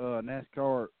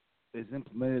NASCAR has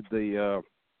implemented the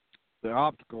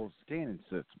optical scanning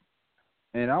system.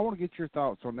 And I want to get your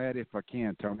thoughts on that if I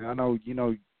can, Tony. I know,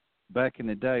 back in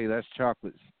the day, that's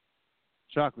chocolate's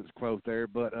quote there.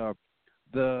 But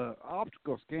the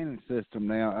optical scanning system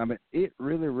now, I mean, it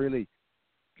really, really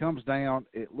comes down.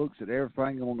 It looks at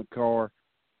everything on the car.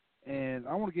 And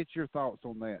I want to get your thoughts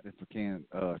on that, if I can,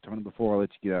 Tony, before I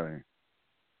let you get out of here.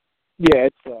 Yeah,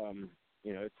 it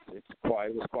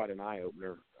was quite an eye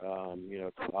opener.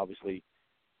 It's obviously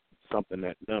something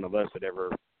that none of us had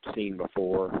ever seen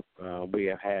before. We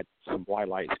have had some white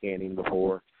light scanning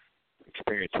before,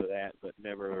 experience with that, but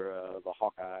never the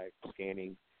Hawkeye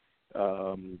scanning,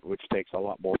 which takes a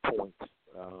lot more points.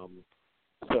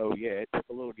 So yeah, it took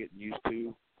a little getting used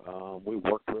to. We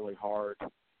worked really hard,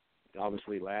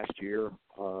 obviously last year,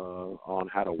 on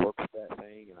how to work with that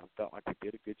thing, and I felt like we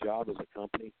did a good job as a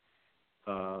company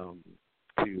to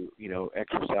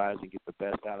exercise and get the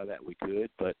best out of that we could.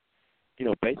 But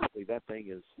basically that thing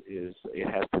is it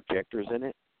has projectors in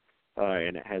it,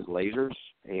 and it has lasers,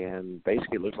 and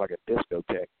basically it looks like a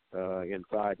discotheque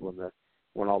inside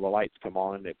when all the lights come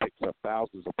on, and it picks up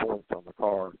thousands of points on the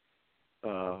car.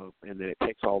 And then it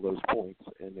takes all those points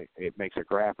and it makes a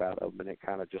graph out of them, and it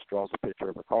kind of just draws a picture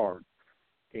of a car.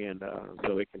 And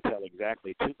so it can tell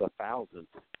exactly to the thousandth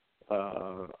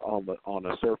on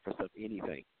the surface of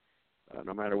anything.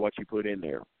 No matter what you put in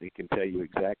there, it can tell you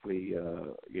exactly,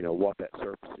 what that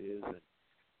surface is. And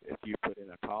if you put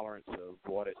in a tolerance of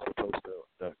what it's supposed to,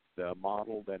 the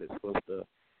model that it's supposed to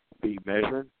be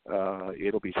measuring,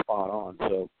 it'll be spot on.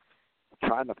 So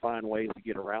trying to find ways to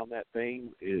get around that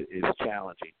thing is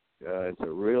challenging. It's a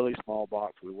really small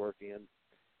box we work in,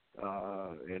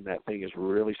 and that thing is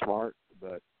really smart.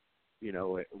 But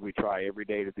we try every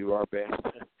day to do our best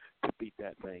to beat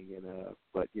that thing. And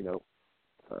but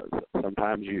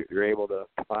sometimes you're able to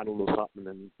find a little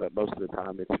something, but most of the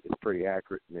time it's pretty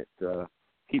accurate, and it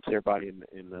keeps everybody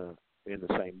in the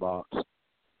same box.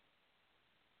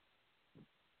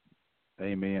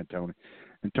 Amen, Tony.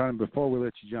 And Tony, before we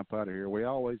let you jump out of here, we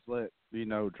always let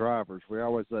drivers. We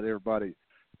always let everybody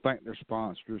thank their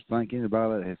sponsors, thank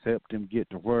anybody that has helped them get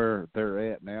to where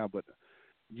they're at now. But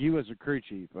you as a crew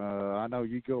chief, I know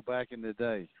you go back in the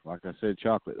day, like I said,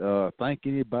 Chocolate. Thank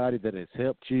anybody that has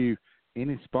helped you,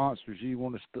 any sponsors you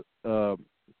want to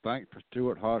thank for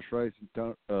Stewart Haas Racing.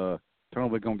 Tony,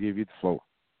 we're going to give you the floor.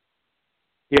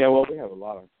 Yeah, well, we have a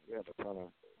ton of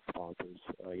sponsors.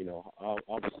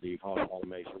 Obviously, Haas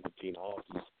Automation with Gene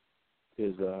Haas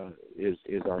is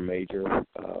our major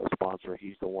sponsor.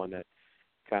 He's the one that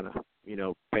kind of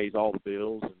pays all the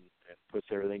bills and puts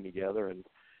everything together. And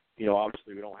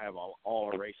obviously we don't have all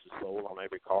our races sold on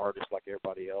every car, just like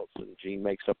everybody else. And Gene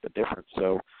makes up the difference.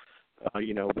 So,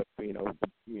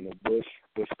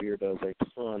 Bush Beer does a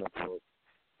ton of work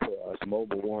for us.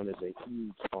 Mobile One is a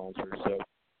huge sponsor. So,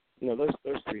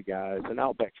 those three guys, and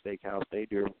Outback Steakhouse, they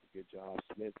do a good job.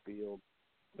 Smithfield,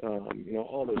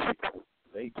 all those people,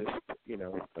 they just,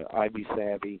 Ivy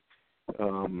Savvy,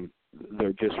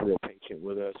 they're just real patient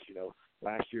with us.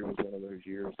 Last year was one of those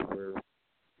years where,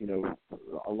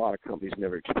 a lot of companies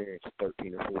never experienced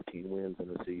 13 or 14 wins in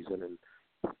a season and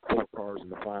 4 cars in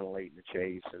the final 8 in the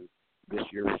chase. And this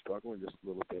year we're struggling just a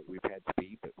little bit. We've had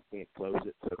speed, but we can't close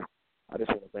it. So I just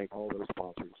want to thank all those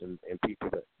sponsors and people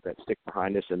that stick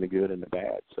behind us in the good and the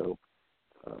bad. So,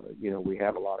 we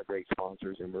have a lot of great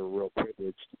sponsors, and we're real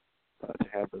privileged to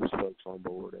have those folks on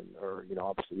board. And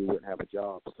obviously we wouldn't have a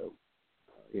job. So,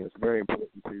 it's very important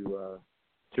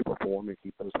to perform and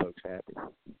keep those folks happy.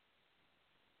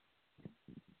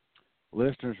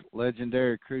 Listeners,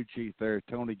 legendary crew chief there,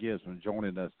 Tony Gibson,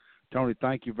 joining us. Tony,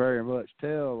 thank you very much.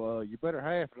 Tell your better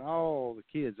half and all the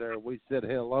kids there we said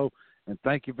hello, and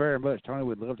thank you very much, Tony.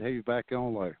 We'd love to have you back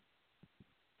on later.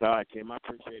 All right, Tim. I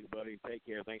appreciate it, buddy. Take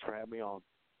care. Thanks for having me on.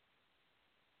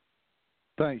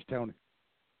 Thanks, Tony.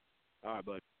 All right,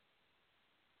 buddy.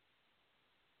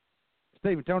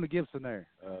 Stephen, Tony Gibson there,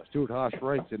 Stewart Haas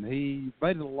Racing. He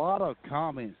made a lot of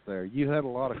comments there. You had a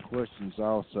lot of questions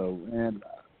also, and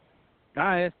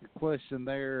I asked a question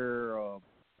there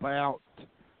about,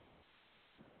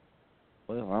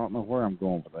 well, I don't know where I'm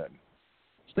going with that.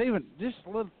 Stephen, just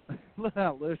let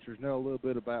our listeners know a little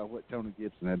bit about what Tony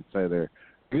Gibson had to say there.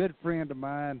 Good friend of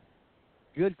mine,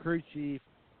 good crew chief,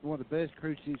 one of the best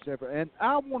crew chiefs ever. And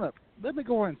let me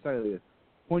go ahead and say this.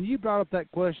 When you brought up that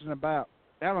question about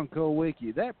Alan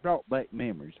Kulwicki, that brought back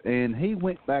memories. And he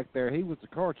went back there. He was the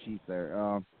car chief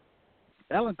there.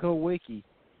 Alan Kulwicki,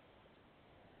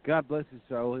 God bless his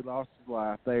soul, he lost his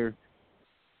life there.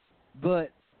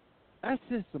 But that's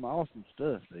just some awesome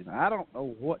stuff, Steve. I don't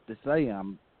know what to say.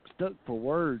 I'm stuck for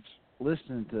words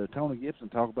listening to Tony Gibson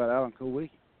talk about Alan Kulwicki.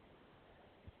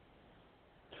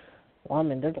 Well,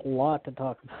 there's a lot to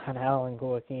talk about Alan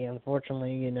Kulwicki.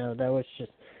 Unfortunately, that was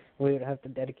just, we would have to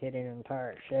dedicate an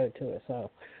entire show to it. So,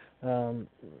 a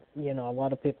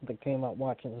lot of people that came up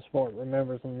watching the sport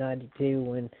remembers in '92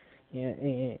 when,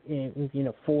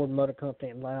 Ford Motor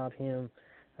Company allowed him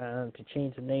to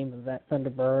change the name of that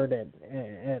Thunderbird at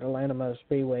Atlanta Motor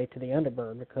Speedway to the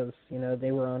Underbird because,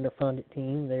 they were an underfunded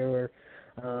team. They were,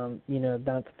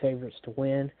 not the favorites to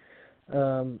win.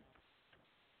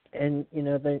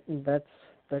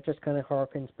 That just kind of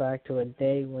harkens back to a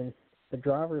day when the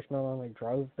drivers not only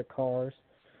drove the cars,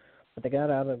 but they got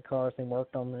out of the cars and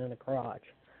worked on them in the garage.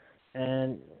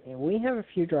 And we have a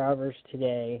few drivers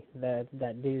today that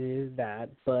do that,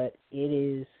 but it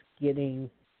is getting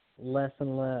less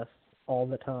and less all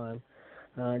the time.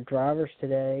 Drivers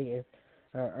today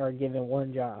are given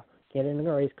one job: get in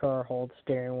the race car, hold the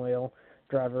steering wheel,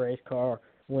 drive a race car,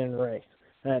 win a race.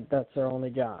 That's their only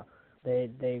job.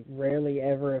 They rarely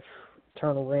ever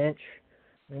turn a wrench.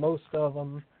 Most of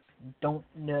them don't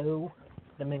know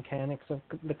the mechanics of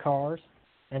the cars,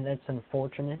 and that's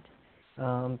unfortunate.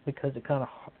 Because it kind of,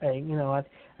 I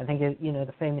think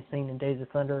the famous scene in Days of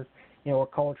Thunder, where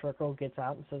Carl Trickle gets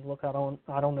out and says, "Look, I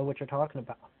don't know what you're talking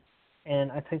about,"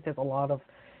 and I think there's a lot of,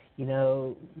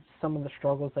 some of the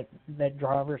struggles that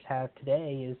drivers have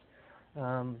today is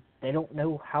they don't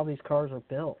know how these cars are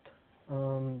built.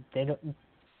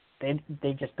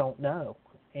 They just don't know,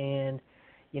 and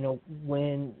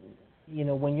when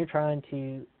you're trying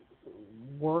to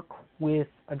work with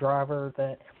a driver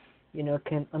that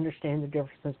can understand the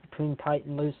differences between tight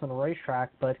and loose on a racetrack,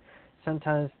 but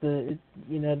sometimes the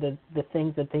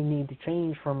things that they need to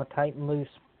change from a tight and loose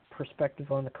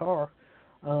perspective on the car,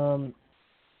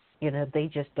 they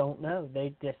just don't know.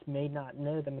 They just may not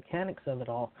know the mechanics of it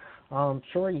all.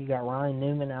 Sure, you got Ryan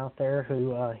Newman out there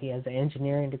who he has an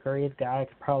engineering degree. The guy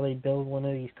could probably build one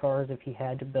of these cars if he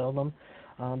had to build them.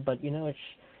 But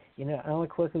Alan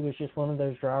Kulwicki was just one of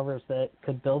those drivers that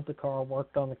could build the car,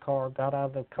 worked on the car, got out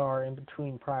of the car in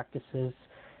between practices,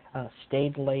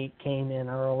 stayed late, came in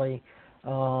early,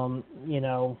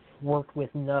 worked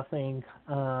with nothing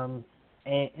and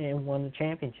won the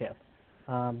championship.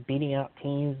 Beating out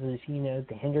teams as,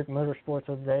 the Hendrick Motorsports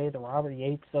of the day, the Robert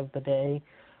Yates of the day,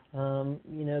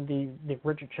 the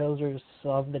Richard Chosers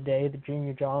of the day, the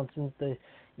Junior Johnsons,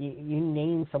 you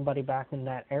name somebody back in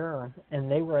that era,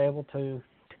 and they were able to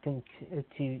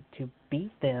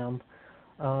beat them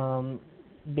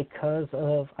because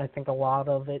of, I think, a lot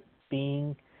of it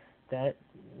being that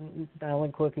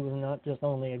Alan Quickie was not just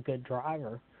only a good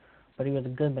driver, but he was a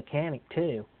good mechanic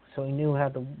too. So he knew how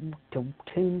to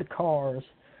tune the cars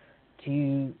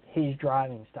to his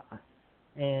driving style.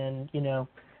 And,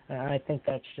 I think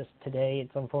that's just today,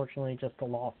 it's unfortunately just a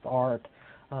lost art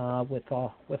with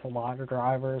a lot of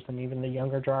drivers, and even the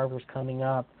younger drivers coming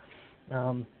up.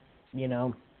 Most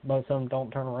of them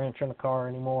don't turn a wrench in a car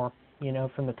anymore,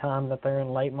 from the time that they're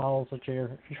in late models, which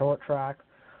are short track,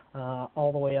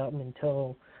 all the way up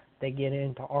until they get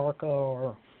into ARCA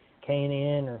or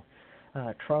K&N or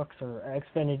trucks or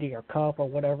Xfinity or Cup or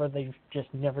whatever. They've just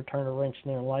never turned a wrench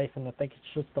in their life, and I think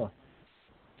it's just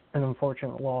an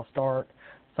unfortunate lost art,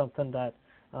 something that,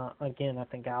 again, I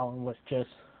think Alan was just,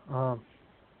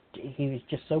 he was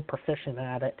just so proficient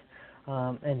at it,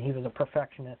 and he was a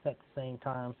perfectionist at the same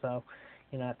time. So,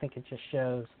 I think it just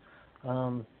shows,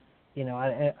 I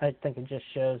think it just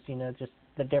shows, just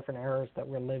the different eras that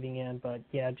we're living in. But,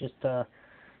 yeah, just,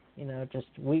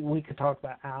 we could talk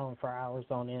about Alan for hours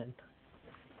on end.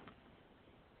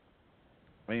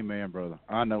 Amen, brother.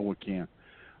 I know we can.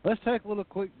 Let's take a little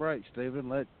quick break, Stephen.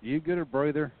 Let you get a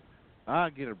breather. I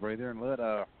get a breather, and let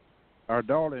our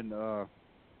darling,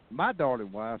 my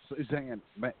darling wife, Suzanne,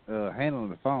 handling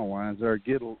the phone lines there,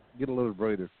 get a little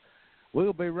breather.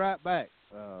 We'll be right back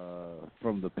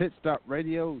from the Pit Stop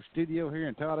Radio studio here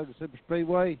in Talladega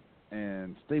Superspeedway,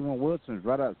 and Stephen Wilson is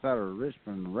right outside of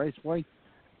Richmond Raceway.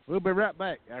 We'll be right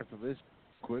back after this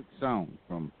quick song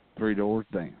from Three Doors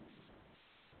Down.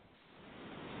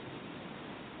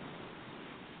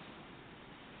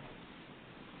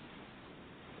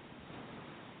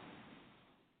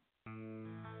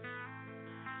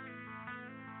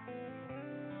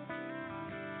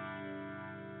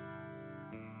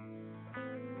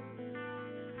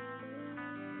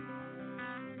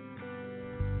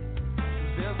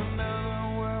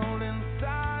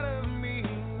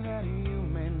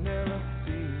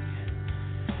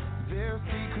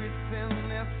 Secrets in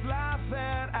this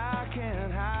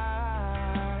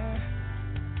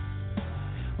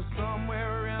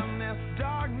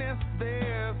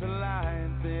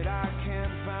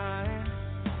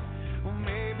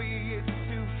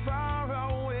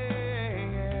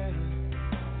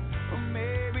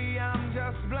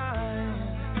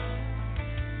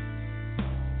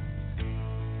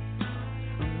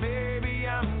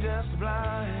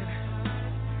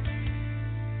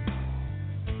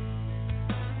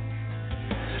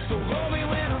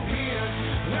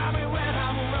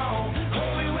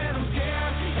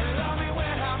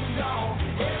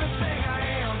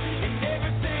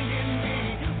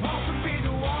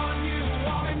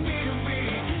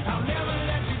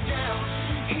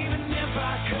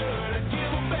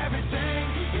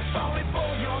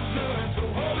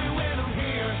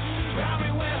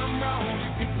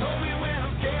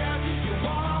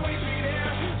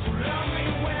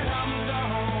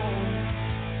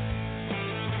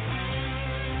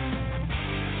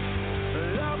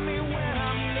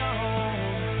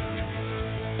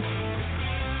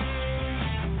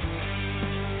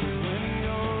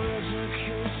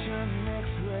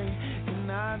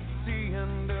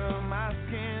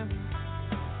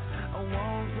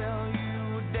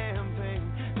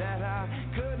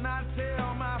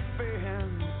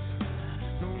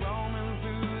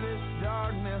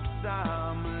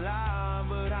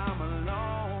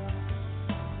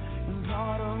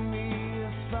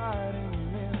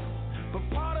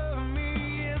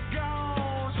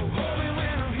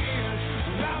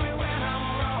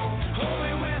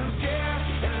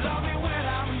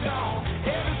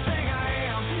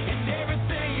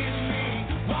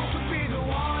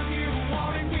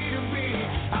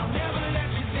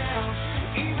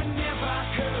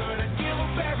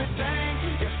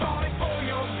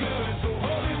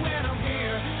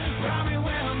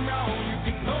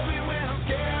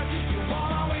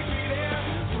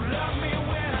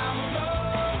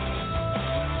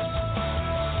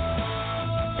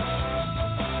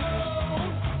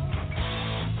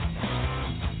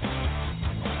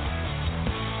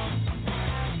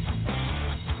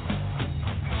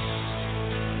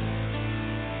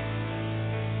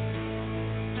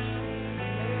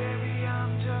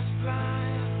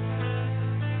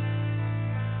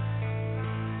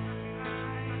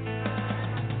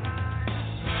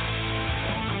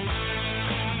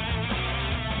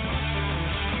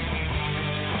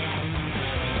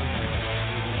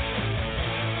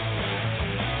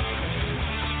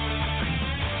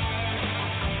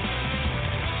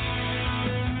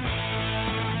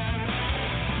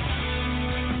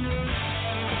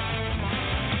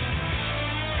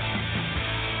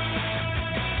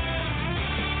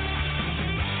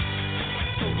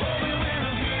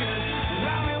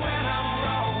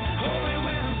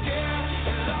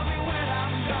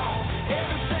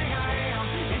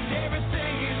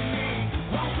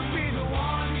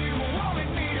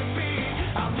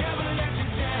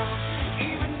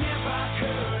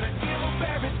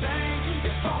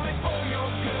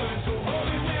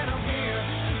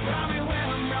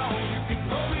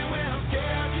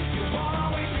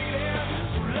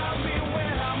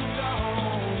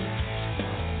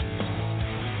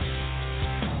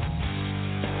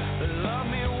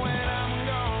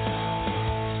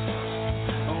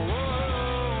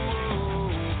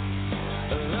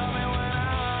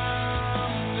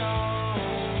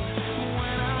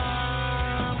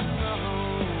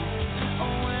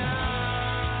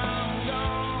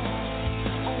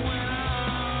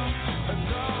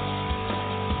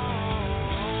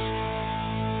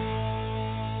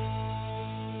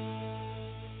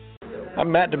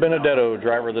I'm Matt DiBenedetto,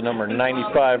 driver of the number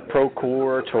 95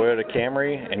 Procore Toyota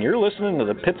Camry, and you're listening to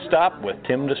the Pit Stop with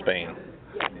Tim Disspain.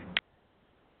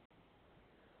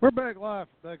 We're back live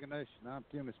from Duggan Nation. I'm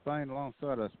Tim Disspain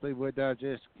alongside of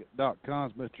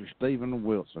SpeedwayDigest.com's Mr. Stephen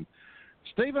Wilson.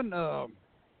 Stephen,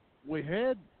 we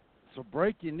had some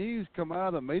breaking news come out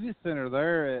of the media center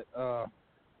there at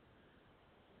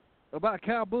about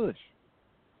Kyle Busch.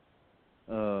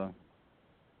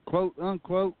 Quote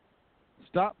unquote,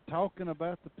 stop talking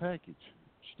about the package.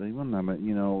 Stephen, I mean,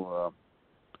 you know,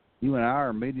 you and I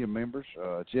are media members.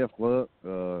 Jeff Luck,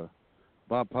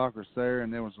 Bob Parker's there,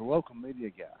 and there was a local media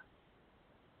guy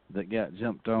that got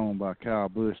jumped on by Kyle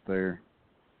Busch there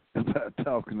about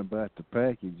talking about the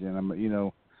package. And, I mean, you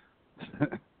know,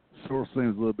 sort of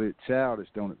seems a little bit childish,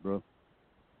 don't it, bro?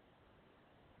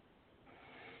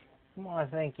 Well, I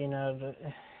think, you know,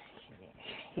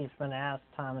 he's been asked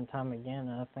time and time again,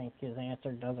 and I think his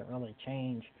answer doesn't really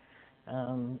change.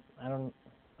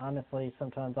 Honestly,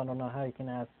 sometimes I don't know how you can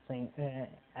ask the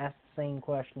same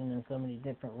question in so many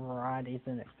different varieties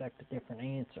and expect a different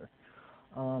answer.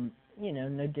 You know,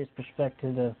 no disrespect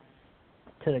to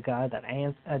the guy that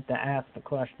asked the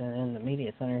question in the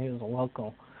media center. He was a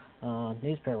local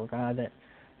newspaper guy that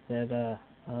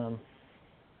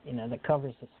you know, that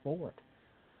covers the sport.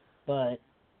 But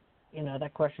you know,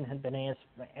 that question had been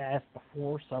asked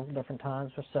before several different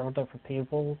times for several different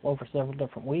people over several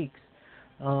different weeks.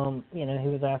 You know, he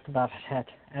was asked about it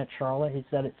at Charlotte. He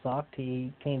said it sucked.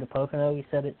 He came to Pocono. He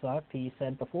said it sucked. He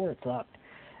said before it sucked.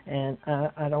 And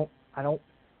I don't.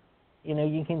 You know,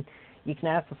 you can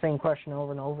ask the same question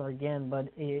over and over again, but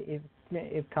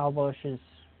if Kyle Busch is,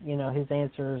 you know, his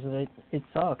answer is that it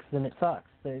sucks, then it sucks.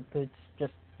 It's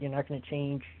just you're not going to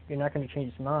change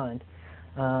his mind.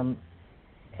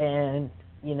 And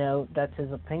you know, that's his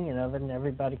opinion of it, and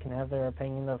everybody can have their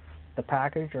opinion of the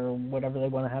package or whatever they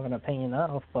want to have an opinion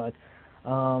of. But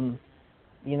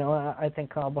you know, I think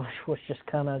Kyle Busch was just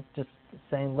kind of just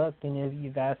saying, look, you know,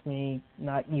 you've asked me,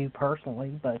 not you personally,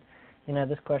 but you know,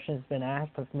 this question has been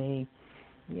asked of me,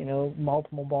 you know,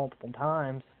 multiple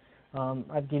times.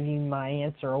 I've given you my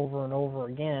answer over and over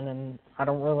again, and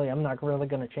I'm not really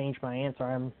going to change my answer.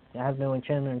 I have no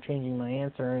intention of changing my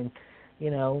answer. And you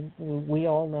know, we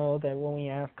all know that when we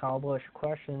ask Kyle Busch a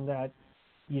question that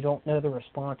you don't know the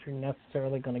response you're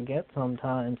necessarily going to get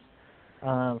sometimes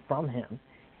from him.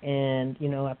 And, you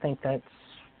know, I think that's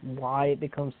why it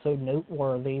becomes so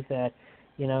noteworthy that,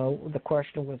 you know, the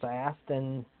question was asked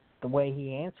and the way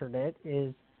he answered it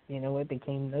is, you know, it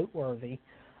became noteworthy.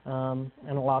 And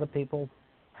a lot of people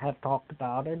have talked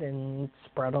about it and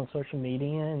spread on social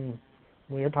media, and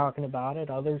we're talking about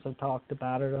it. Others have talked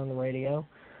about it on the radio,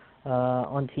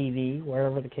 on TV,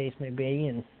 wherever the case may be.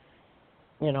 And,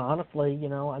 you know, honestly, you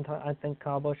know, I think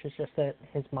Kyle Busch has just set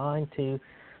his mind to,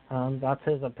 that's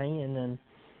his opinion, and,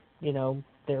 you know,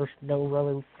 there's no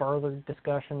really further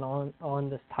discussion on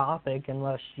this topic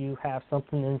unless you have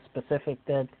something in specific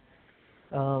that,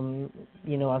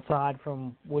 you know, aside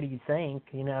from what do you think,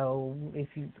 you know,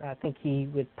 I think he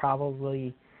would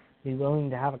probably be willing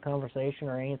to have a conversation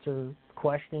or answer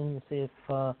questions if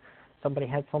somebody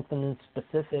had something in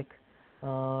specific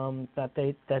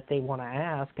that they want to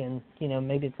ask. And, you know,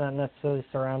 maybe it's not necessarily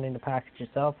surrounding the package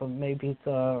itself, but maybe it's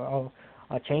a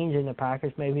change in the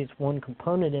package. Maybe it's one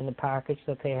component in the package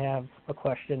that they have a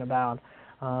question about.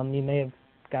 You may have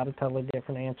got a totally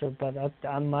different answer, but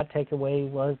my takeaway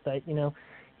was that, you know,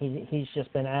 he's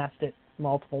just been asked it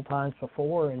multiple times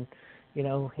before, and, you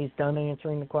know, he's done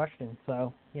answering the question.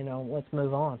 So, you know, let's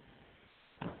move on.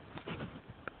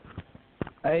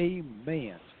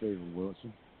 Amen, Stephen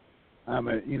Wilson. I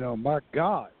mean, you know, my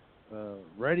God,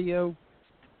 radio,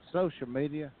 social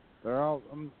media, they're all.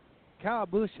 Kyle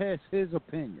Busch has his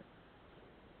opinion.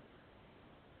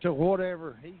 So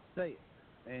whatever he said,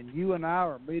 and you and I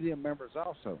are media members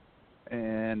also,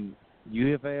 and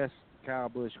you have asked Kyle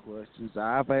Busch questions.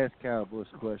 I've asked Kyle Busch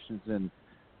questions in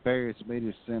various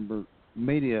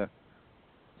media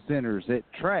centers at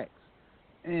tracks,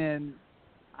 and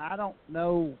I don't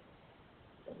know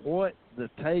what the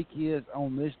take is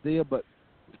on this deal, but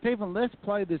Stephen, let's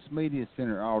play this media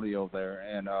center audio there,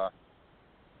 and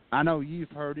I know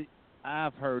you've heard it,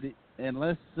 I've heard it, and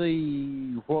let's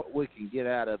see what we can get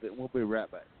out of it. We'll be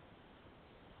right back.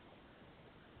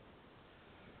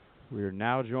 We are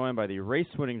now joined by the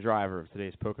race-winning driver of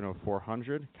today's Pocono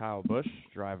 400, Kyle Busch,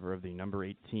 driver of the number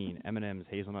 18 M&M's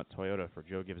Hazelnut Toyota for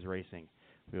Joe Gibbs Racing.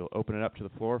 We will open it up to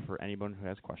the floor for anyone who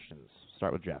has questions.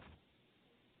 Start with Jeff.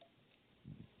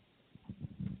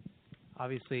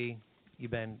 Obviously,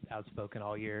 you've been outspoken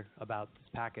all year about this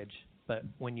package, but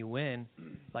when you win,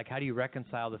 like, how do you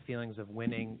reconcile the feelings of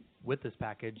winning with this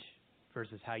package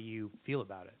versus how you feel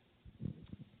about it?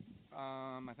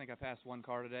 I think I passed one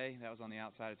car today. That was on the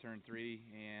outside of turn 3,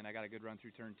 and I got a good run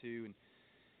through turn 2 and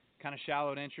kind of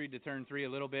shallowed entry to turn 3 a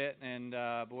little bit, and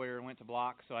Boyer went to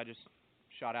block, so I just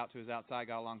shot out to his outside,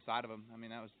 got alongside of him. I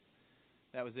mean,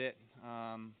 that was it.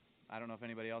 I don't know if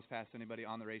anybody else passed anybody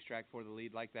on the racetrack for the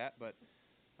lead like that, but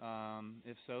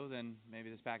if so, then maybe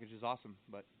this package is awesome,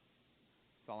 but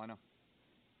that's all I know.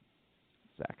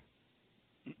 Zach.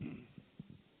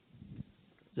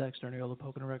 Zach Sterniola,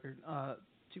 Pocono Record.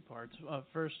 2 parts.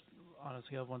 First, on a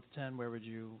scale of 1 to 10, where would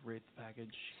you rate the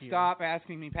package here? Stop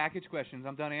asking me package questions.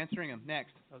 I'm done answering them.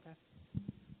 Next. Okay. Let's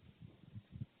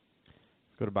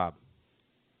go to Bob.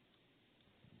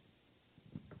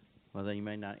 Well, then you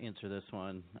may not answer this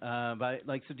one. But,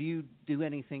 so do you do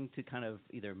anything to kind of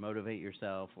either motivate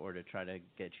yourself or to try to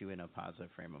get you in a positive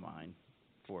frame of mind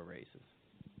for races?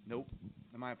 Nope.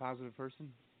 Am I a positive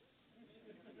person?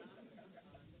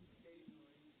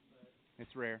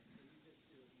 It's rare.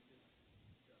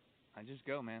 I just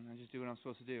go, man. I just do what I'm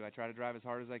supposed to do. I try to drive as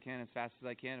hard as I can, as fast as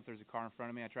I can. If there's a car in front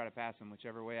of me, I try to pass them.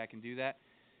 Whichever way I can do that,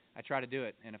 I try to do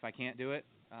it. And if I can't do it,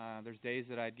 there's days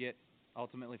that I'd get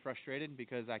ultimately frustrated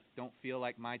because I don't feel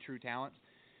like my true talents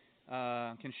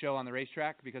can show on the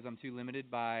racetrack because I'm too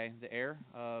limited by the air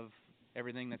of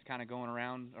everything that's kind of going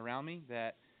around me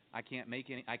that I can't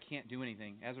do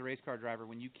anything. As a race car driver,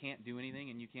 when you can't do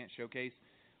anything and you can't showcase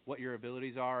what your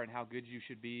abilities are and how good you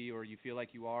should be or you feel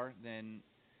like you are, then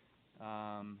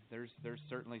there's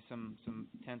certainly some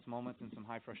tense moments and some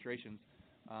high frustrations.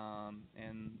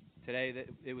 And today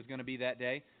it was going to be that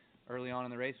day. Early on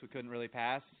in the race, we couldn't really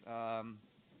pass.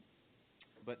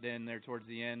 But then there towards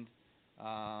the end,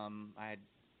 I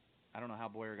don't know how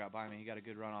Boyer got by me. He got a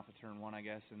good run off of turn 1, I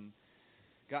guess, and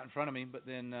got in front of me. But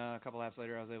then a couple laps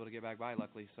later, I was able to get back by,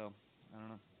 luckily. So I don't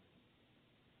know.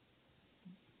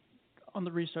 On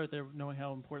the restart there, knowing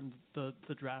how important the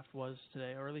draft was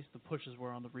today, or at least the pushes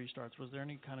were on the restarts, was there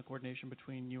any kind of coordination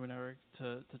between you and Eric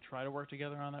to try to work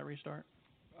together on that restart?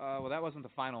 Well, that wasn't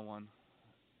the final one.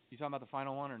 You talking about the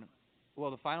final one?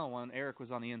 Well, the final one, Eric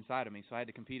was on the inside of me, so I had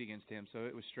to compete against him, so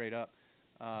it was straight up.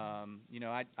 I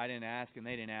didn't ask, and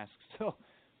they didn't ask, so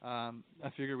I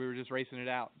figured we were just racing it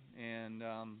out. And,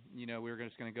 we were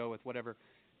just going to go with whatever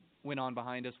went on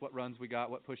behind us, what runs we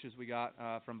got, what pushes we got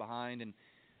from behind. And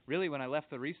really, when I left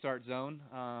the restart zone,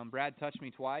 Brad touched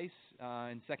me twice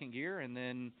in second gear, and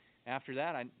then after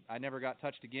that, I never got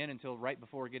touched again until right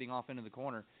before getting off into the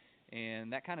corner.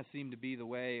 And that kind of seemed to be the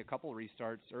way a couple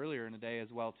restarts earlier in the day as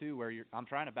well, too, where I'm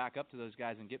trying to back up to those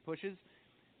guys and get pushes,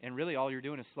 and really all you're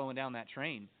doing is slowing down that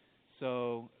train.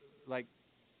 So, like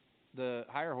the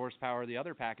higher horsepower, the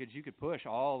other package, you could push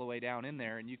all the way down in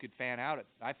there, and you could fan out it.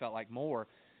 I felt like more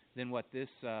than what this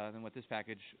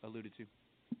package alluded to.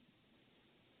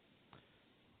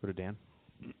 Go to Dan.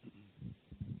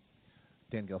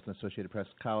 Dan Gelson, Associated Press.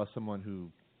 Kyle, as someone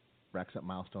who racks up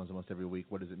milestones almost every week,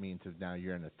 what does it mean to now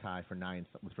you're in a tie for 9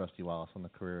 with Rusty Wallace on the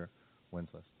career wins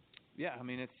list? Yeah, I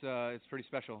mean it's pretty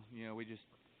special. We just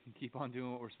keep on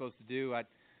doing what we're supposed to do.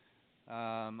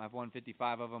 I've won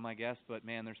 55 of them, I guess, but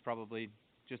man, there's probably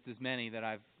just as many that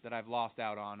I've lost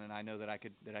out on, and I know that I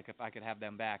could have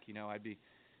them back. I'd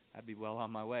be well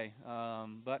on my way.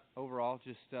 But overall,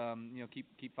 just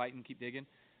keep fighting, keep digging.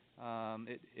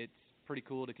 It's pretty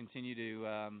cool to continue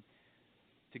to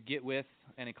get with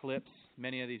and eclipse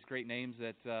many of these great names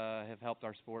that have helped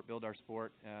our sport, build our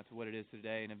sport to what it is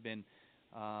today, and have been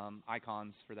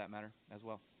icons for that matter as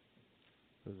well.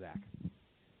 So Zach.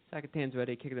 Zach at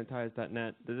Tanzretti,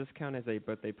 KickingTheTires.net. Does this count as a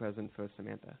birthday present for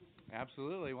Samantha?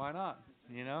 Absolutely, why not?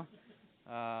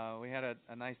 We had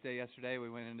a nice day yesterday. We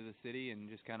went into the city and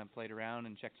just kind of played around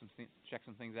and checked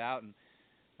some things out, and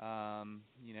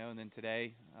and then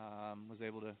today was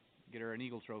able to get her an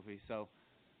Eagle trophy. So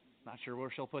not sure where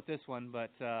she'll put this one,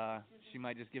 but she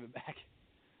might just give it back.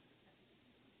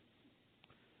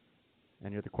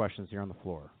 Any other questions here on the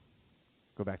floor?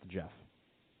 Go back to Jeff.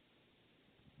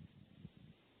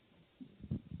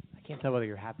 I can't tell whether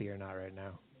you're happy or not right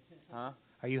now. Huh?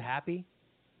 Are you happy?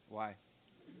 Why?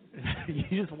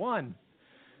 You just won.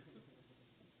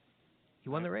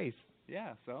 You won the race.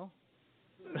 Yeah, so?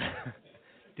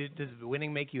 Does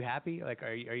winning make you happy? Like,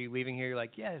 are you leaving here? You're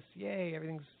like, yes, yay,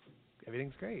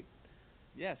 everything's great.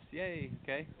 Yes, yay.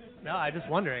 Okay. No, I'm just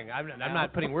wondering. I'm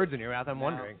not putting words in your mouth. I'm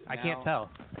wondering. I can't tell.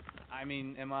 I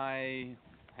mean, am I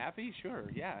happy? Sure.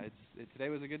 Yeah. Today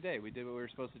was a good day. We did what we were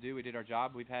supposed to do. We did our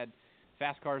job. We've had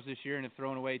fast cars this year and have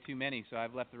thrown away too many. So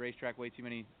I've left the racetrack way too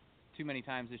many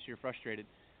times this year, frustrated.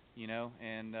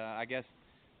 And I guess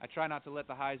I try not to let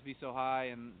the highs be so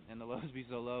high and the lows be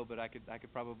so low. But I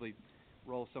could probably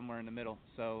roll somewhere in the middle.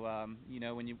 So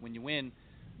when you win,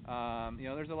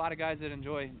 there's a lot of guys that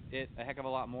enjoy it a heck of a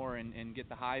lot more and get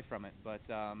the high from it. But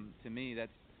to me,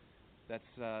 that's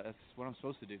what I'm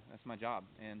supposed to do. That's my job.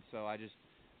 And so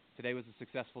today was a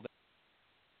successful day.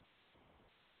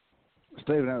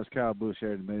 Stephen, that was Kyle Busch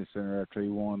here at the Media Center after he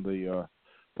won the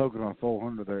Pocono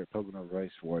 400 there at Pocono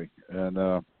Raceway.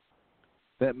 And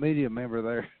that media member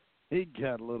there, he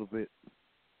got a little bit,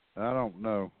 I don't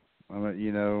know. I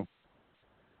mean,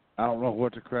 I don't know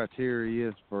what the criteria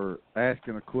is for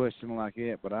asking a question like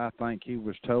that, but I think he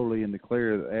was totally in the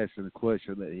clear asking the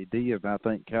question that he did. And I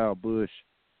think Kyle Busch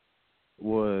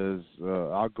was,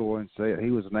 I'll go and say it,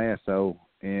 he was an asshole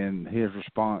in his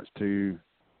response to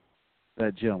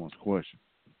that gentleman's question.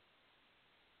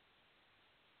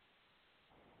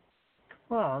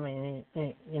 Well, I mean,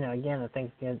 again, I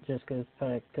think it just goes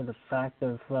back to the fact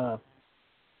of,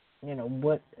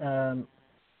 what,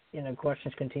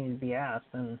 questions continue to be asked.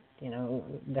 And,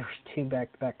 there's two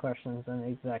back-to-back questions on the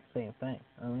exact same thing,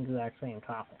 on the exact same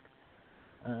topic.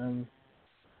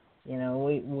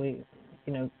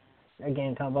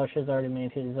 Again, Kyle Busch has already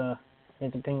made his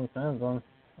opinions known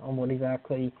on what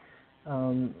exactly,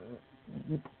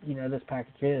 this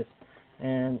package is.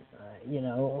 And,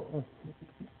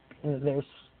 there's,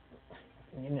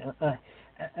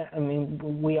 I mean,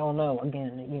 we all know,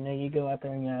 again, you go out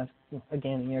there and you ask,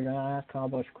 again, you're going to ask Kyle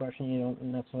Busch a question, you don't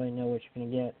necessarily know what you're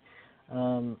going to get.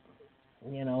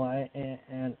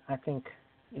 I think,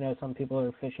 some people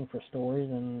are fishing for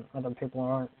stories and other people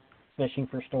aren't fishing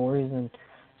for stories, and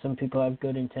some people have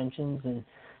good intentions and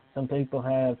some people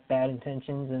have bad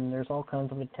intentions, and there's all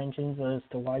kinds of intentions as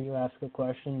to why you ask a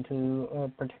question to a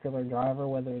particular driver,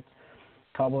 whether it's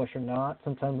Kyle Busch or not.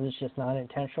 Sometimes it's just not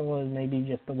intentional, and maybe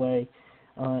just the way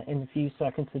in the few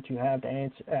seconds that you have to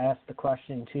ask the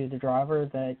question to the driver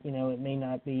that, it may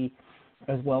not be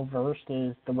as well versed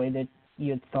as the way that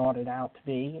you had thought it out to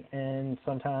be. And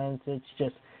sometimes it's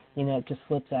just, it just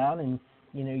slips out and,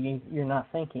 you're not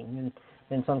thinking. And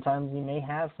then sometimes you may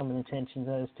have some intentions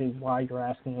as to why you're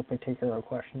asking a particular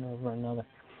question over another.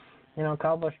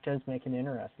 Kyle Busch does make it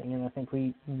interesting, and I think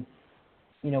we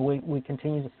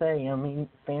continue to say,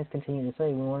 fans continue to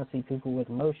say, we want to see people with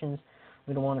emotions.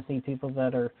 We don't want to see people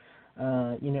that are,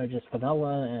 just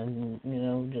vanilla and,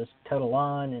 just total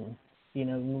on. And,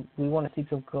 we want to see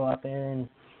people go out there and,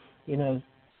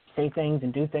 say things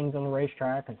and do things on the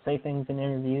racetrack and say things in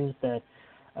interviews that,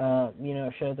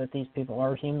 show that these people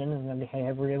are human and that they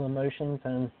have real emotions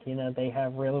and, they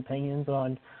have real opinions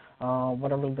on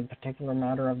whatever the particular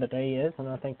matter of the day is. And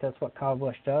I think that's what Kyle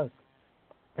Busch does.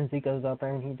 As he goes out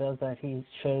there and he does that, he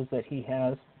shows that he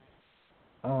has,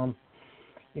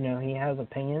 he has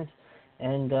opinions.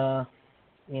 And, I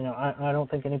don't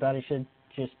think anybody should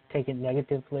just take it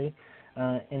negatively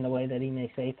in the way that he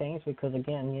may say things, because,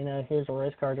 again, here's a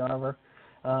race car driver,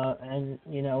 and,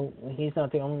 he's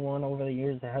not the only one over the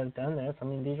years that has done this. I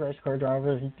mean, these race car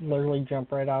drivers literally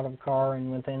jump right out of a car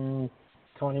and within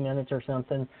 20 minutes or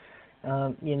something,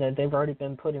 they've already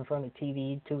been put in front of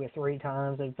TV 2 or 3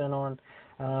 times. They've been on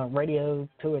radio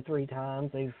 2 or 3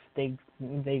 times.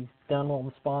 They've done all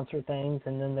the sponsor things,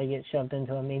 and then they get shoved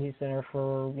into a media center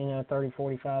for 30,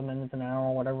 45 minutes, an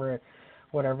hour,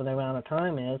 whatever the amount of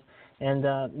time is. And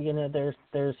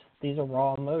there's these are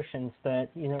raw emotions that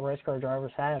race car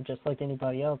drivers have, just like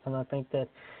anybody else. And I think that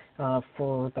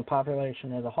for the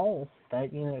population as a whole, that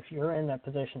if you're in that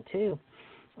position too,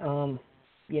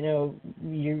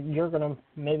 you're going to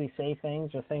maybe say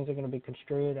things, or things are going to be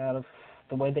construed out of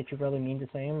the way that you really mean to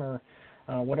say them, or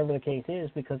whatever the case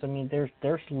is, because,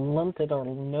 there's limited or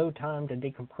no time to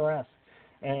decompress.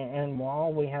 And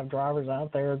while we have drivers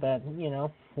out there that,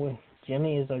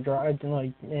 Jimmy is a driver,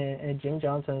 Jim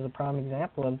Johnson is a prime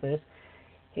example of this.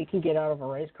 He can get out of a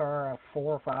race car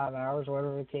 4 or 5 hours,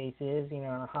 whatever the case is, on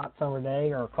a hot summer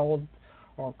day or a cold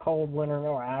winter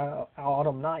or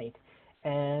autumn night,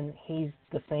 and he's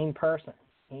the same person.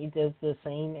 He does the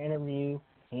same interview.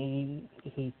 He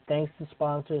thanks the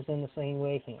sponsors in the same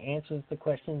way. He answers the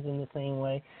questions in the same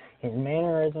way. His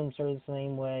mannerisms are the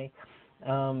same way.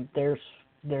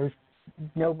 There's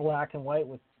no black and white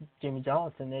with Jimmy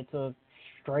Johnson. It's a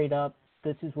straight up,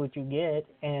 this is what you get,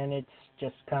 and it's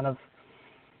just kind of,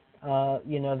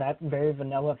 that very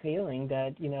vanilla feeling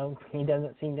that, he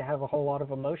doesn't seem to have a whole lot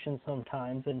of emotion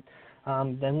sometimes. And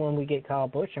then when we get Kyle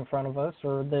Busch in front of us,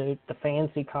 or the fans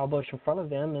see Kyle Busch in front of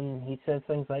them, and he says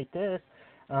things like this,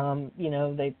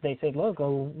 they say, look,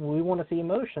 we want to see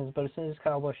emotions, but as soon as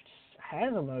Kyle Busch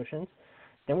has emotions,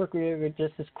 then we're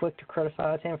just as quick to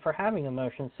criticize him for having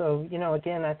emotions. So,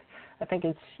 again, I think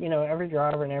it's, every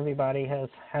driver and everybody has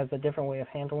a different way of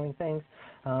handling things.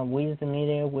 We as the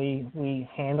media, we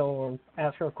handle or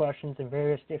ask our questions in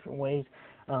various different ways,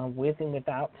 with and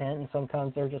without tent, and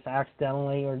sometimes they're just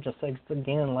accidentally or just,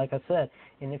 again, like I said,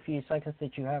 in the few seconds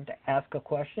that you have to ask a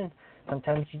question,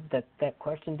 sometimes that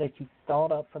question that you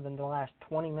thought up for the last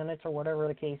 20 minutes or whatever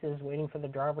the case is, waiting for the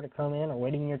driver to come in or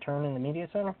waiting your turn in the media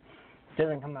center,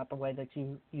 doesn't come out the way that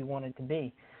you want it to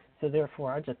be. So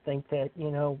therefore, I just think that,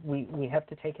 we have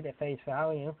to take it at face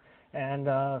value. And,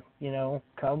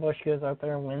 Kyle Busch goes out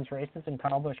there and wins races, and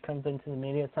Kyle Busch comes into the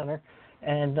media center,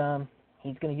 and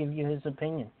he's going to give you his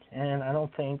opinion. And I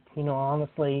don't think,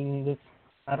 honestly,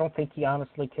 I don't think he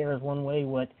honestly cares one way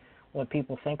what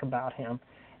people think about him.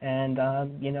 And,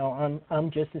 I'm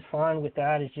just as fine with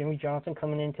that as Jimmy Johnson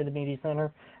coming into the media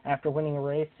center after winning a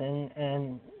race.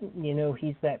 And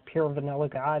he's that pure vanilla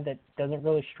guy that doesn't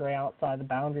really stray outside the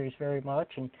boundaries very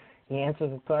much. And he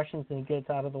answers the questions and he gets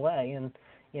out of the way. And,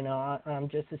 I'm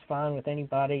just as fine with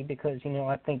anybody because,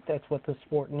 I think that's what the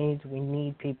sport needs. We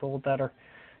need people that are,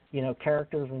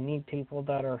 characters. We need people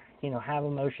that are, have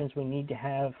emotions. We need to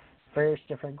have various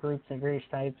different groups and various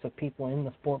types of people in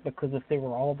the sport, because if they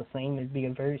were all the same, it'd be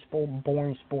a very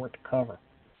boring sport to cover.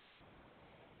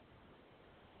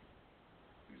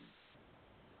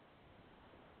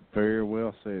 Very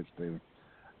well said, Stephen.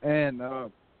 And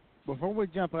before we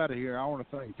jump out of here, I want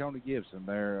to thank Tony Gibson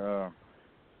there,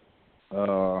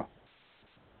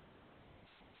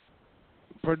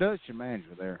 production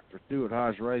manager there for Stewart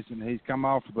Haas Racing. He's come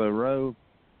off the road.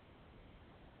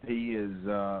 He is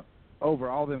over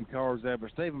all them cars there.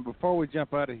 But, Stephen, before we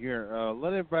jump out of here,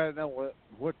 let everybody know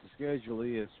what the schedule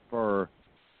is for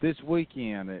this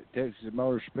weekend at Texas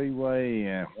Motor Speedway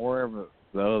and wherever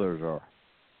the others are.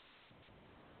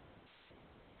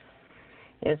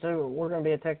 Yeah, so we're going to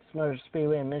be at Texas Motor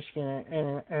Speedway in Michigan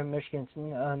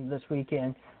this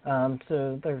weekend.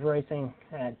 So there's racing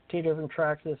at 2 different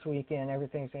tracks this weekend.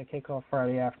 Everything's going to kick off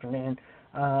Friday afternoon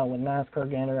with NASCAR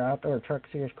Gander Outdoor Truck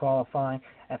Series qualifying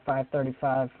at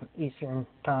 5:35 Eastern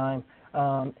Time.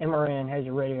 MRN has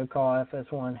your radio call.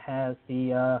 FS1 has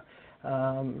the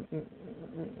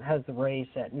race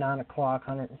at 9 o'clock,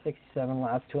 167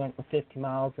 laps, 250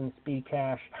 miles, and Speed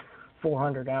Cash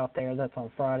 400 out there. That's on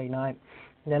Friday night.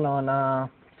 Then on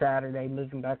Saturday,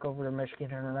 moving back over to Michigan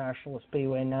International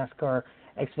Speedway, NASCAR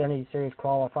Xfinity Series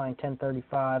qualifying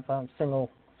 10:35,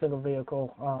 single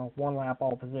vehicle, one lap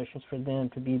all positions for them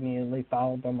to be immediately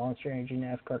followed by Monster Energy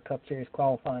NASCAR Cup Series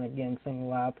qualifying again, single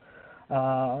lap,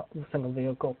 single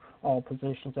vehicle, all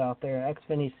positions out there.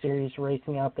 Xfinity Series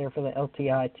racing out there for the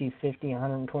LTI 250,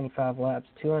 125 laps,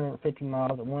 250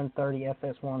 miles at 130.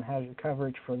 FS1 has your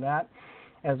coverage for that,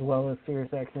 as well as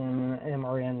SiriusXM and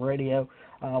MRN Radio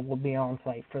will be on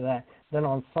site for that. Then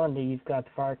on Sunday, you've got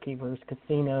the Firekeepers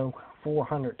Casino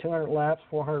 400, 200 laps,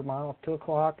 400 miles, 2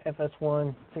 o'clock,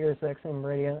 FS1, SiriusXM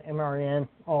Radio, MRN,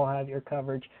 all have your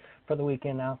coverage for the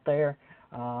weekend out there.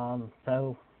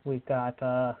 So we've got,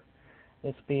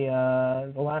 this will be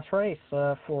the last race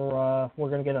for, we're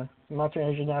going to get a Monster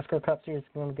Energy NASCAR Cup Series.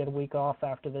 We're going to get a week off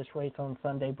after this race on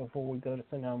Sunday before we go to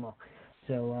Sonoma.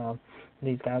 So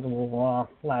these guys will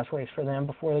last race for them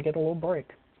before they get a little break.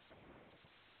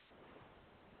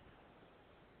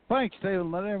 Thanks,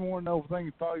 Stephen. Let everyone know everything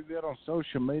you thought you did on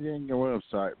social media and your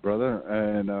website, brother.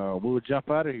 And we'll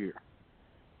jump out of here.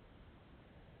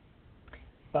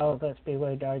 Follow us at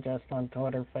Speedway Digest on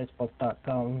Twitter,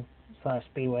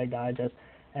 Facebook.com/Speedway Digest,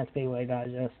 and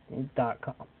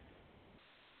SpeedwayDigest.com.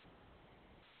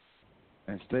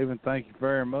 And, Stephen, thank you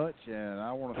very much. And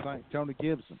I want to thank Tony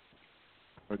Gibson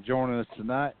for joining us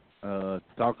tonight to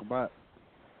talk about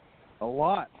a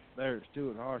lot there at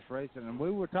Stewart Haas Racing. And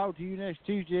we will talk to you next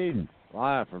Tuesday evening,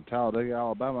 live from Talladega,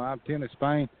 Alabama. I'm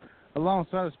Disspain,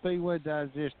 alongside of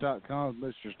SpeedwayDigest.com,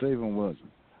 Mr. Stephen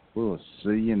Wilson. We'll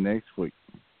see you next week.